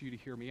I ask you to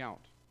hear me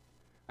out.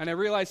 And I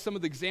realize some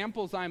of the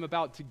examples I'm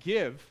about to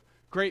give,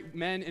 great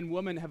men and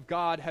women of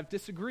God have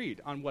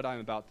disagreed on what I'm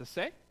about to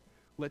say.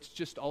 Let's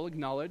just all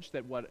acknowledge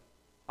that what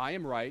I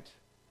am right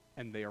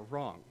and they are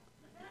wrong.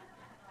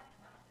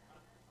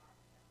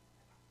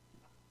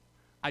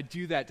 I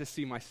do that to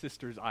see my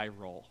sister's eye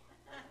roll.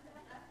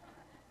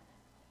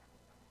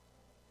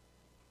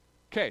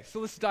 Okay, so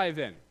let's dive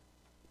in.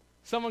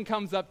 Someone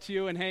comes up to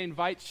you and, hey,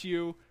 invites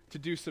you to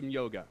do some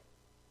yoga.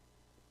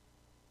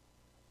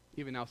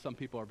 Even now, some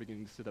people are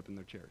beginning to sit up in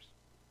their chairs.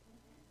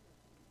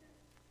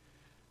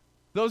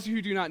 Those of you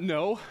who do not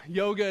know,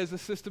 yoga is a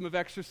system of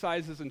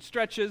exercises and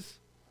stretches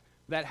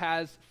that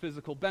has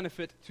physical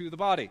benefit to the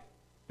body,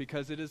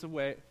 because it is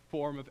a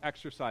form of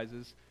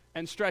exercises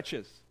and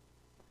stretches.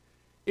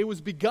 It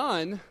was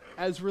begun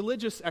as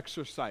religious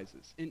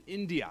exercises in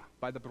India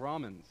by the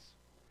Brahmins.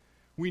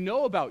 We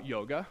know about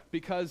yoga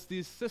because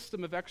these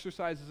system of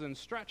exercises and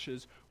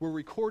stretches were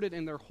recorded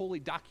in their holy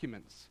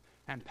documents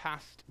and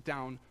passed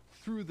down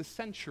through the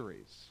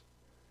centuries.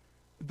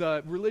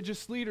 The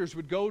religious leaders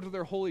would go to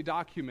their holy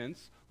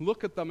documents,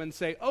 look at them and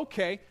say,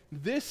 okay,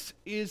 this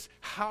is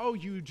how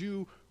you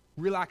do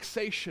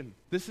relaxation.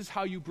 This is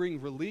how you bring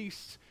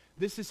release.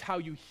 This is how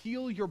you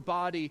heal your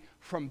body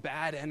from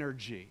bad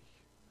energy.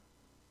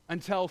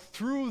 Until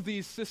through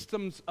these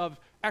systems of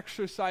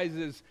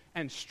exercises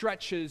and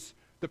stretches,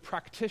 the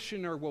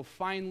practitioner will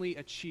finally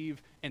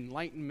achieve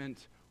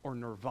enlightenment or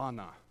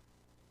nirvana,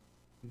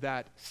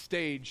 that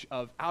stage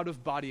of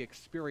out-of-body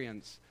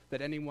experience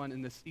that anyone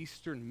in this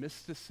Eastern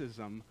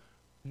mysticism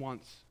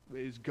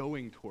is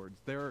going towards,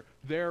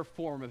 their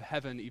form of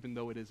heaven, even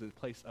though it is a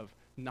place of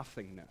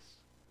nothingness.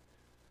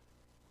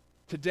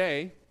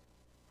 Today,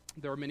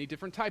 there are many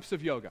different types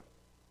of yoga.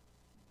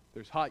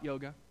 There's hot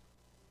yoga,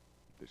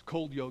 there's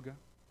cold yoga,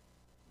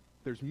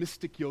 there's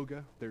mystic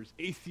yoga, there's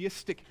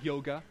atheistic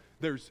yoga,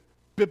 there's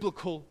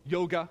biblical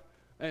yoga.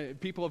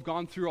 People have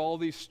gone through all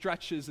these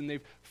stretches and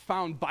they've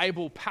found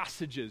Bible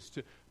passages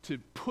to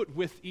put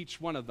with each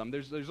one of them.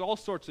 There's all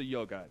sorts of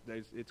yoga.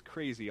 It's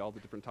crazy, all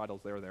the different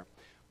titles that are there.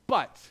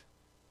 But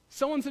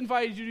someone's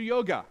invited you to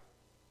yoga.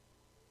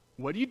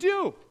 What do you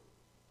do?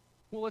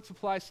 Well, let's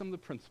apply some of the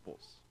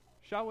principles,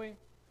 shall we?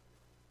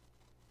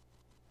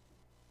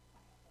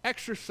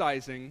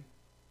 Exercising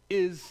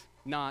is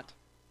not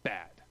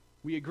bad.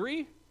 We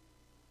agree?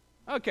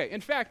 Okay,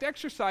 in fact,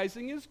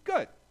 exercising is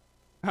good.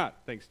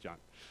 Thanks, John.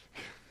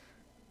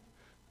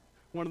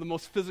 One of the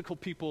most physical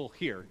people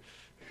here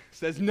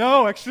says,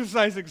 no,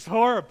 exercising's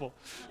horrible.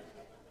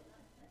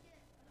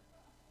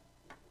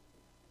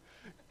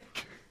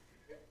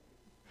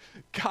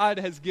 God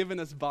has given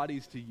us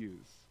bodies to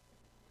use.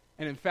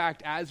 And in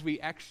fact, as we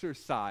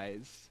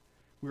exercise,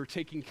 we're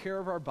taking care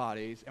of our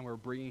bodies and we're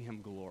bringing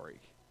him glory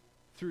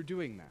through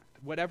doing that.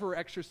 Whatever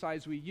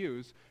exercise we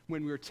use,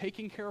 when we're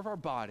taking care of our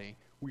body,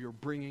 we are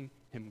bringing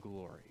him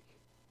glory.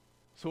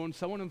 So when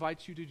someone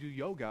invites you to do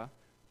yoga,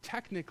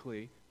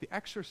 technically, the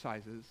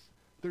exercises,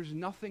 there's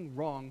nothing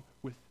wrong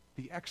with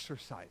the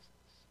exercises.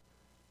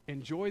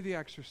 Enjoy the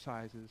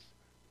exercises,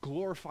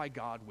 glorify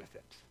God with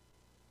it.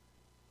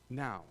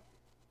 Now,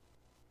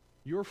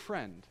 your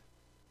friend,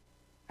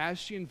 as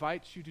she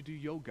invites you to do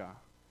yoga,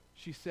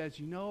 she says,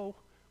 you know,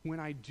 when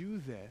I do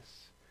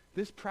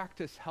this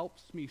practice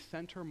helps me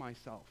center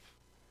myself,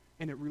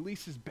 and it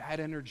releases bad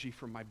energy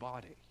from my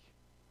body.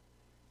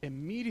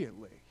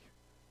 Immediately,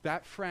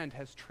 that friend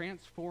has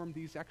transformed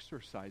these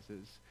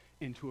exercises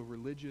into a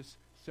religious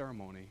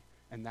ceremony,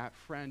 and that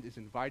friend is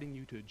inviting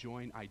you to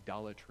join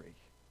idolatry,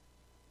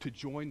 to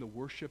join the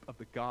worship of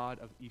the God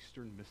of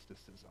Eastern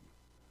mysticism.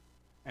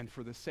 And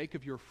for the sake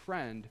of your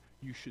friend,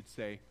 you should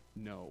say,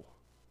 no,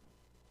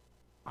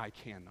 I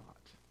cannot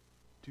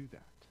do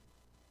that.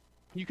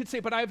 You could say,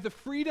 but I have the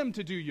freedom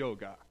to do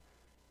yoga.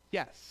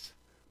 Yes,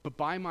 but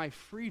by my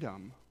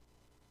freedom,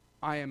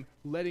 I am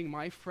letting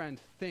my friend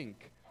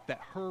think that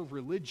her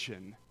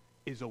religion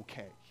is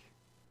okay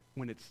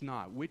when it's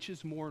not. Which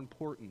is more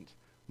important,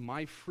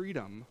 my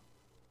freedom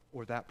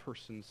or that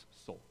person's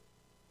soul?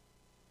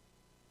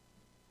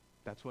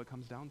 That's what it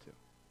comes down to.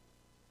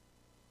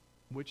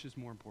 Which is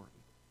more important?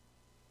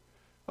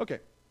 Okay.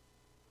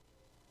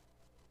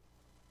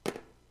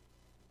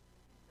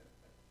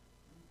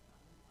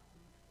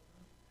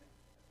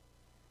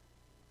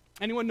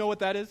 Anyone know what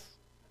that is?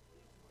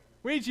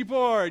 Ouija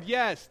board,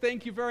 yes,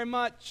 thank you very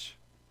much.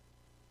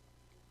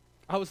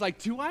 I was like,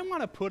 do I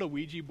want to put a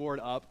Ouija board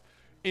up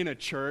in a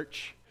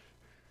church?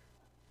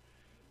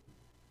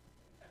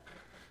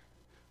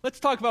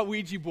 Let's talk about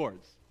Ouija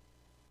boards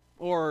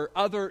or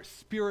other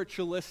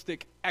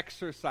spiritualistic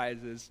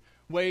exercises,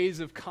 ways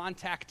of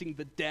contacting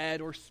the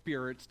dead or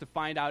spirits to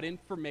find out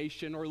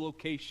information or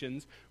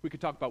locations. We could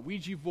talk about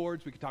Ouija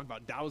boards, we could talk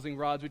about dowsing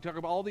rods, we could talk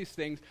about all these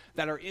things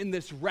that are in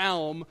this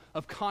realm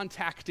of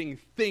contacting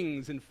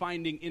things and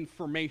finding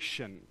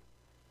information.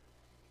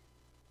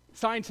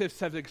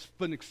 Scientists have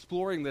been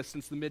exploring this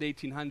since the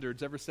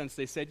mid-1800s, ever since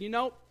they said, you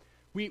know,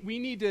 we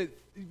need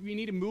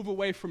to move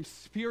away from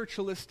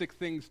spiritualistic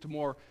things to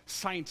more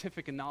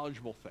scientific and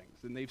knowledgeable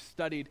things. And they've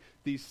studied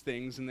these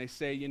things, and they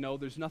say, you know,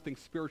 there's nothing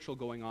spiritual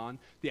going on.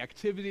 The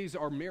activities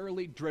are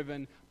merely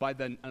driven by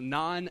the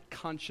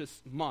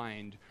non-conscious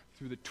mind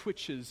through the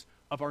twitches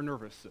of our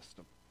nervous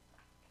system.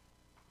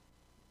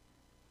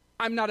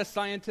 I'm not a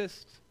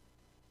scientist.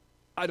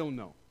 I don't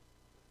know.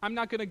 I'm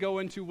not going to go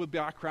into the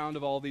background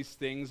of all these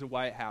things and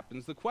why it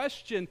happens. The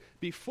question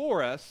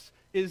before us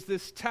is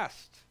this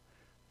test.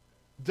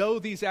 Though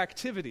these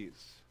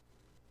activities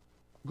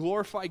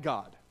glorify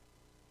God,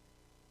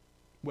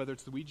 whether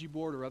it's the Ouija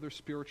board or other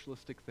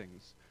spiritualistic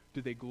things,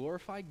 do they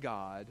glorify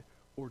God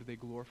or do they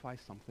glorify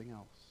something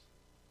else?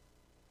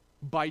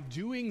 By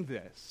doing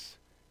this,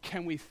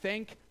 can we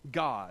thank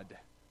God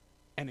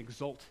and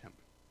exalt him?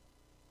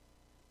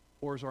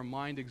 Or is our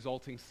mind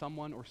exalting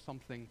someone or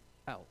something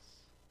else?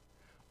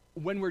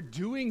 When we're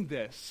doing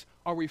this,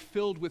 are we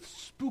filled with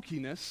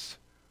spookiness?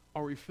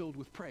 Are we filled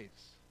with praise?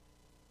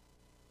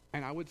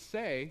 And I would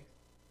say,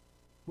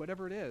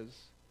 whatever it is,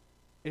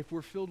 if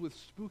we're filled with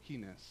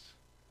spookiness,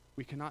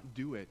 we cannot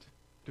do it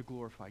to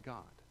glorify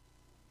God.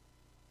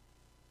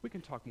 We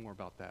can talk more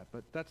about that,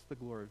 but that's the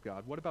glory of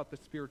God. What about the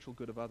spiritual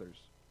good of others?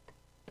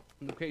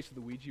 In the case of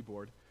the Ouija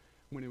board,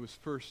 when it was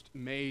first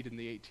made in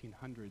the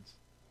 1800s,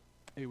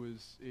 it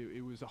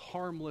was a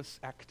harmless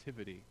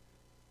activity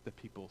that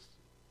people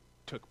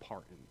took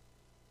part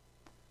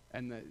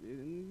in.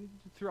 And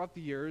throughout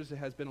the years, there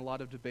has been a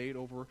lot of debate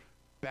over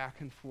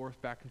back and forth.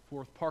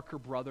 Parker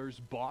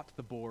Brothers bought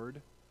the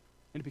board,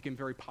 and it became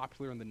very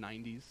popular in the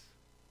 90s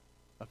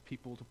of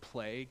people to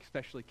play,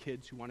 especially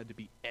kids who wanted to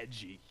be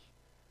edgy.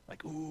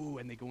 Like, ooh,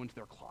 and they go into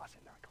their closet,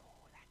 and they're like,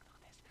 oh, look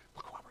at this.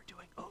 Look what we're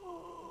doing.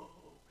 Oh.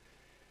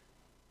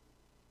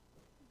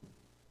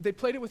 They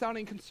played it without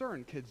any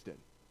concern, kids did.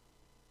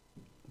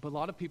 But a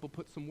lot of people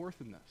put some worth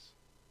in this.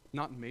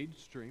 Not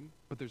mainstream,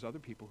 but there's other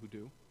people who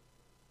do.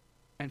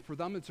 And for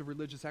them, it's a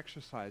religious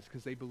exercise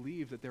because they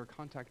believe that they're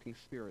contacting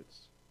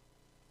spirits.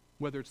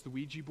 whether it's the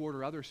Ouija board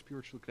or other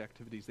spiritual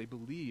activities, they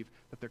believe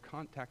that they're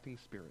contacting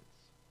spirits.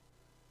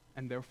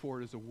 And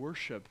therefore it is a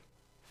worship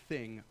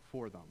thing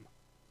for them.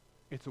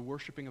 It's a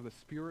worshiping of the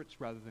spirits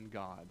rather than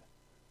God.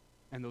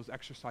 And those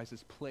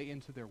exercises play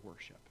into their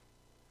worship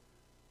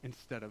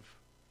instead of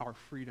our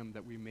freedom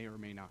that we may or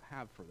may not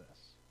have for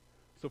this.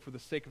 So for the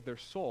sake of their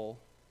soul,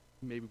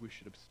 maybe we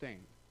should abstain.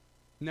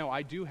 Now,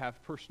 I do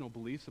have personal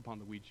beliefs upon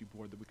the Ouija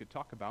board that we could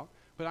talk about,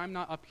 but I'm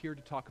not up here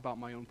to talk about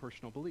my own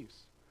personal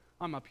beliefs.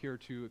 I'm up here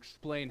to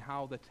explain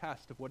how the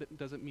test of what it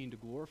does it mean to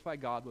glorify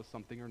God with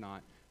something or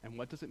not, and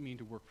what does it mean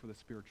to work for the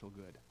spiritual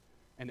good.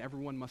 And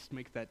everyone must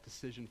make that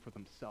decision for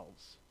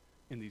themselves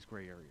in these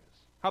gray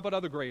areas. How about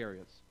other gray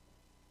areas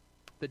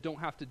that don't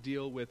have to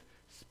deal with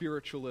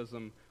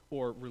spiritualism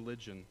or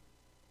religion?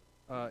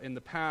 In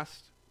the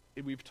past,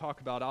 we've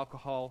talked about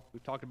alcohol,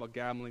 we've talked about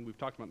gambling, we've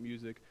talked about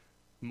music,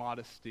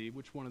 modesty.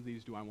 Which one of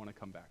these do I want to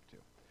come back to?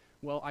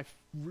 Well,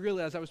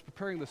 as I was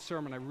preparing the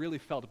sermon, I really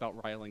felt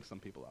about riling some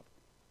people up.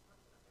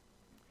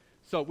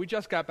 So we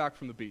just got back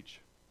from the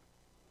beach.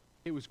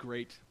 It was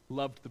great.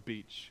 Loved the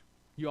beach.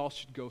 You all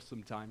should go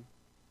sometime.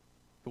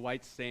 The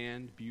white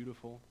sand,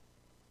 beautiful.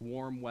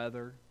 Warm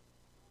weather.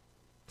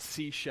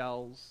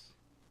 Seashells.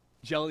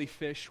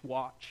 Jellyfish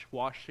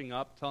washing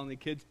up, telling the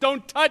kids,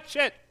 don't touch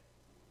it!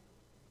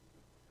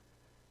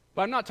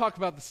 But I'm not talking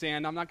about the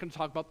sand. I'm not going to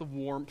talk about the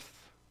warmth.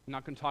 I'm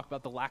not going to talk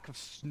about the lack of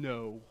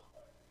snow.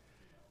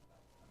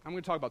 I'm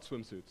going to talk about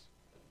swimsuits.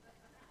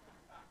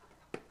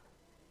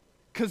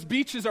 Because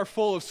beaches are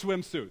full of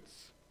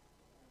swimsuits.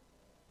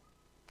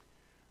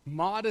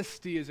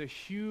 Modesty is a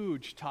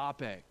huge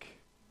topic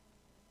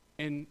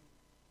in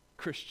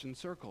Christian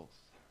circles.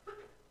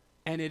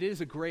 And it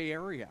is a gray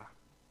area.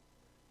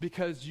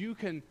 Because you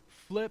can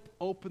flip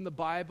open the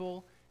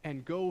Bible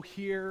and go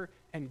here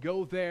and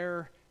go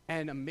there,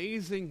 and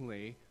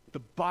amazingly, the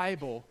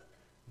Bible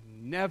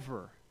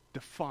never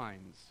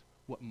defines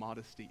what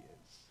modesty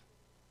is.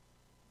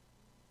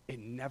 It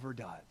never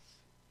does.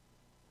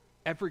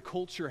 Every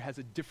culture has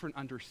a different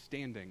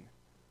understanding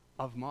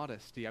of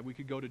modesty. We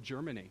could go to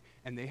Germany,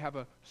 and they have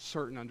a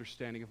certain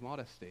understanding of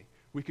modesty.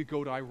 We could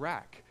go to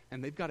Iraq,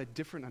 and they've got a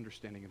different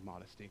understanding of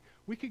modesty.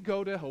 We could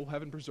go to, oh,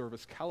 heaven preserve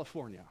us,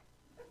 California.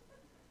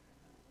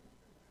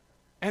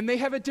 And they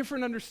have a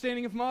different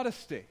understanding of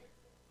modesty.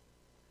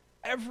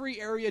 Every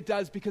area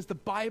does, because the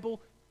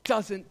Bible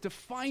doesn't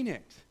define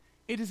it.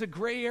 It is a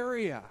gray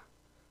area.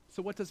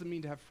 So what does it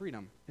mean to have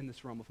freedom in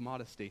this realm of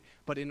modesty?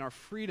 But in our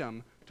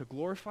freedom to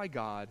glorify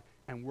God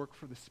and work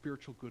for the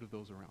spiritual good of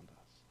those around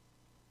us.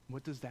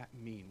 What does that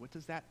mean? What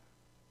does that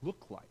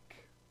look like?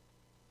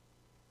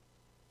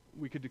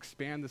 We could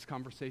expand this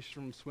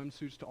conversation from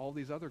swimsuits to all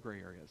these other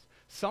gray areas.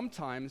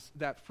 Sometimes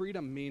that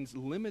freedom means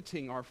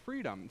limiting our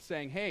freedom,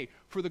 saying, hey,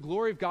 for the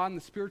glory of God and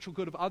the spiritual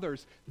good of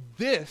others,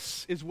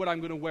 this is what I'm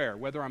going to wear,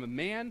 whether I'm a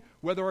man,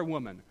 whether I'm a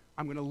woman.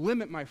 I'm going to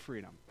limit my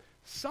freedom.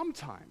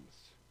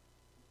 Sometimes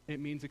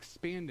it means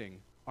expanding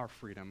our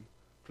freedom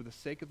for the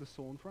sake of the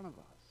soul in front of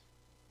us.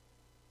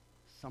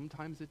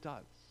 Sometimes it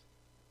does.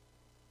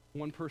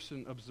 One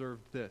person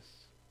observed this.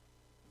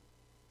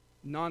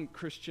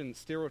 Non-Christian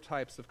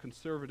stereotypes of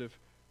conservative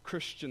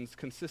Christians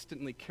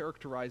consistently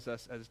characterize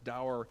us as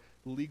dour,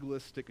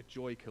 legalistic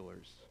joy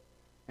killers.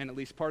 And at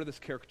least part of this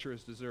caricature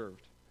is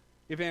deserved.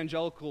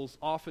 Evangelicals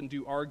often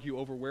do argue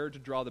over where to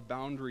draw the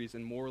boundaries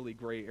in morally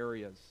gray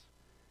areas.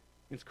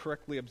 It's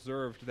correctly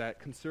observed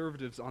that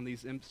conservatives on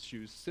these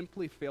issues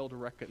simply fail to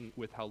reckon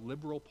with how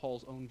liberal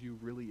Paul's own view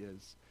really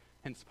is.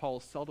 Hence, Paul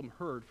is seldom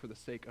heard for the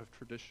sake of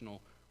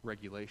traditional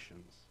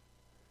regulations.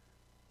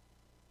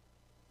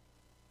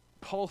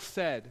 Paul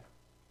said,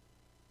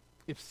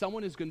 if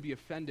someone is going to be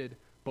offended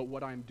by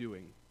what I'm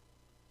doing,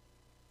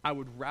 I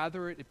would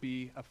rather it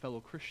be a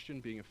fellow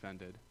Christian being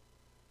offended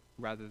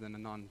rather than a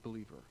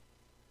non-believer.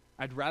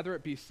 I'd rather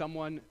it be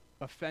someone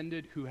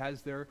offended who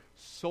has their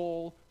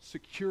soul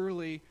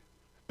securely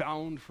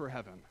bound for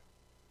heaven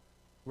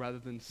rather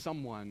than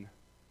someone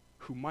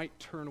who might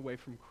turn away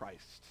from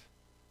Christ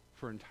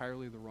for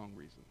entirely the wrong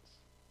reasons.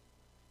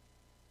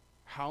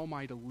 How am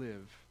I to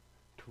live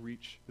to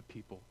reach the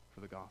people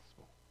for the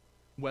gospel?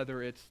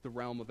 Whether it's the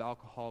realm of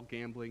alcohol,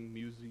 gambling,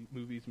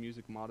 movies,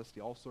 music,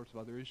 modesty, all sorts of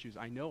other issues.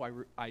 I know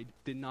I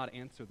did not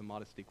answer the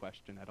modesty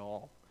question at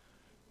all.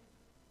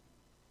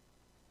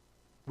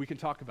 We can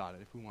talk about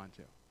it if we want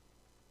to.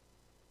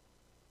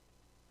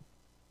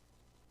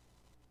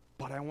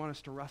 But I want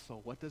us to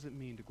wrestle. What does it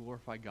mean to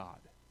glorify God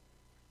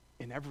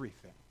in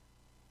everything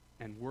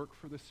and work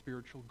for the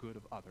spiritual good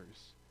of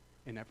others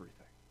in everything?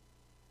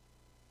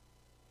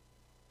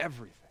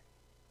 Everything.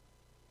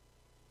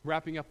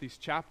 Wrapping up these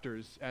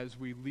chapters as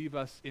we leave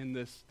us in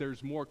this,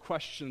 there's more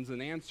questions and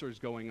answers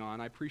going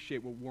on. I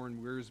appreciate what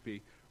Warren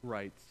Wiersbe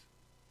writes.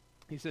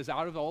 He says,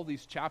 out of all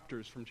these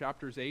chapters, from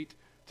chapters 8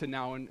 to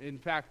now, and in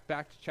fact,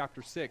 back to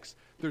chapter 6,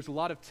 there's a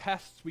lot of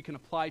tests we can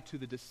apply to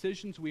the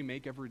decisions we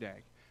make every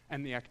day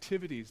and the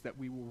activities that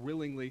we will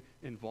willingly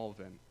involve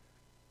in.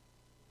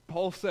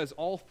 Paul says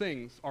all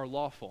things are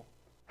lawful.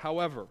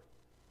 However,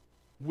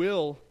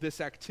 will this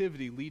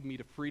activity lead me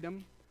to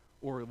freedom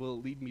or will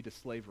it lead me to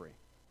slavery?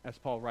 as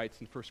Paul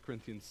writes in 1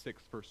 Corinthians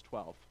 6, verse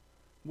 12?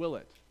 Will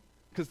it?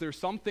 Because there's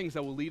some things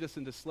that will lead us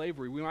into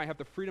slavery. We might have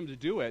the freedom to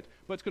do it,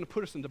 but it's going to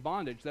put us into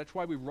bondage. That's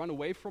why we run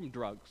away from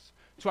drugs.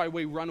 That's why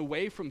we run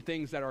away from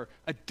things that are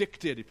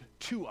addicted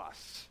to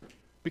us.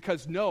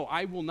 Because no,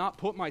 I will not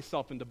put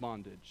myself into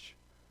bondage.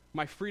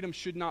 My freedom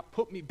should not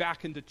put me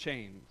back into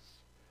chains.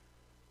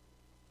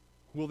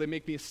 Will they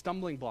make me a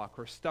stumbling block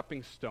or a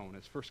stepping stone,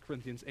 as 1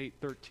 Corinthians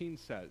 8:13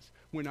 says?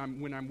 When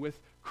I'm with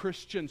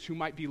Christians who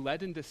might be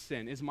led into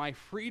sin, is my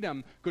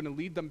freedom going to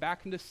lead them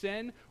back into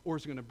sin, or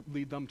is it going to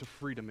lead them to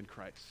freedom in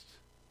Christ?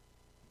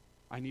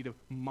 I need to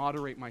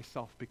moderate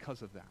myself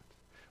because of that.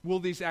 Will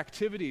these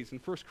activities in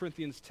 1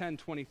 Corinthians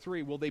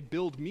 10:23, will they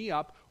build me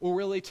up, or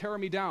will they tear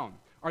me down?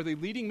 Are they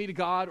leading me to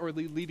God, or are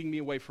they leading me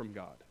away from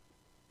God?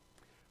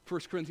 1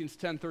 Corinthians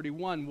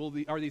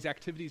 10:31, are these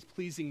activities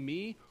pleasing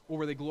me, or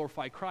will they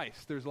glorify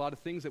Christ? There's a lot of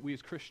things that we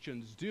as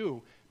Christians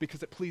do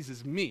because it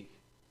pleases me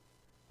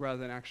rather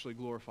than actually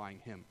glorifying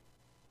him.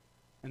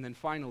 And then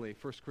finally,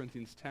 1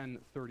 Corinthians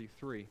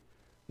 10:33,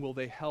 will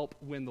they help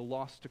win the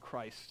lost to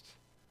Christ,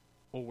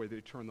 or will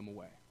they turn them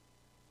away?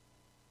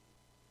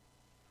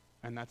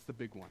 And that's the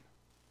big one.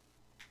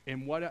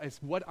 And is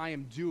what I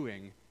am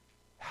doing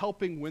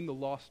helping win the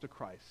lost to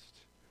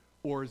Christ,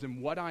 or is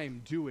in what I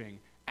am doing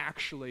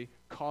actually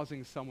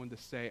causing someone to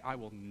say, I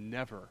will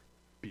never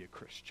be a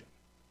Christian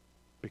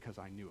because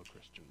I knew a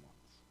Christian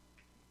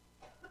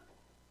once?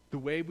 The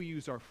way we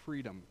use our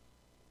freedom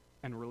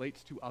and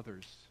relates to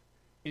others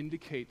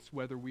indicates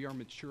whether we are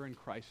mature in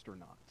Christ or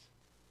not.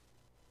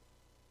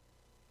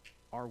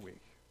 Are we?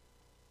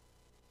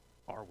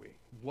 Are we?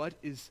 What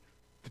is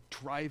the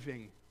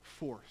driving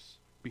force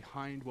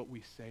behind what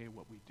we say and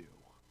what we do?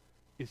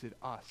 Is it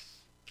us,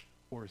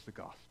 or is the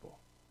gospel?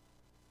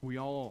 We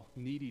all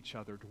need each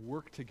other to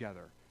work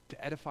together,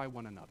 to edify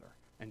one another,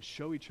 and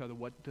show each other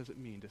what does it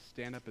mean to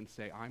stand up and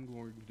say, I'm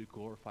going to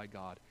glorify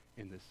God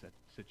in this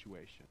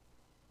situation.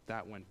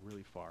 That went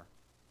really far.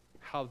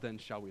 How then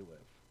shall we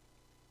live?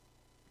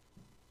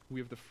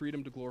 We have the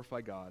freedom to glorify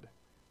God,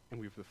 and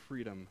we have the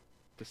freedom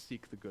to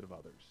seek the good of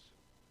others.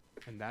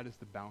 And that is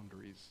the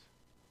boundaries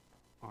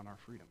on our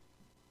freedom.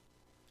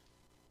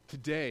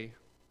 Today,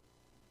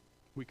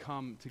 we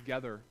come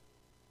together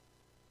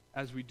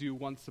as we do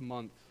once a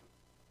month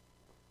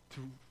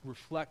to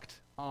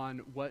reflect on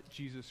what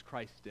Jesus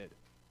Christ did.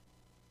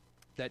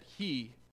 That he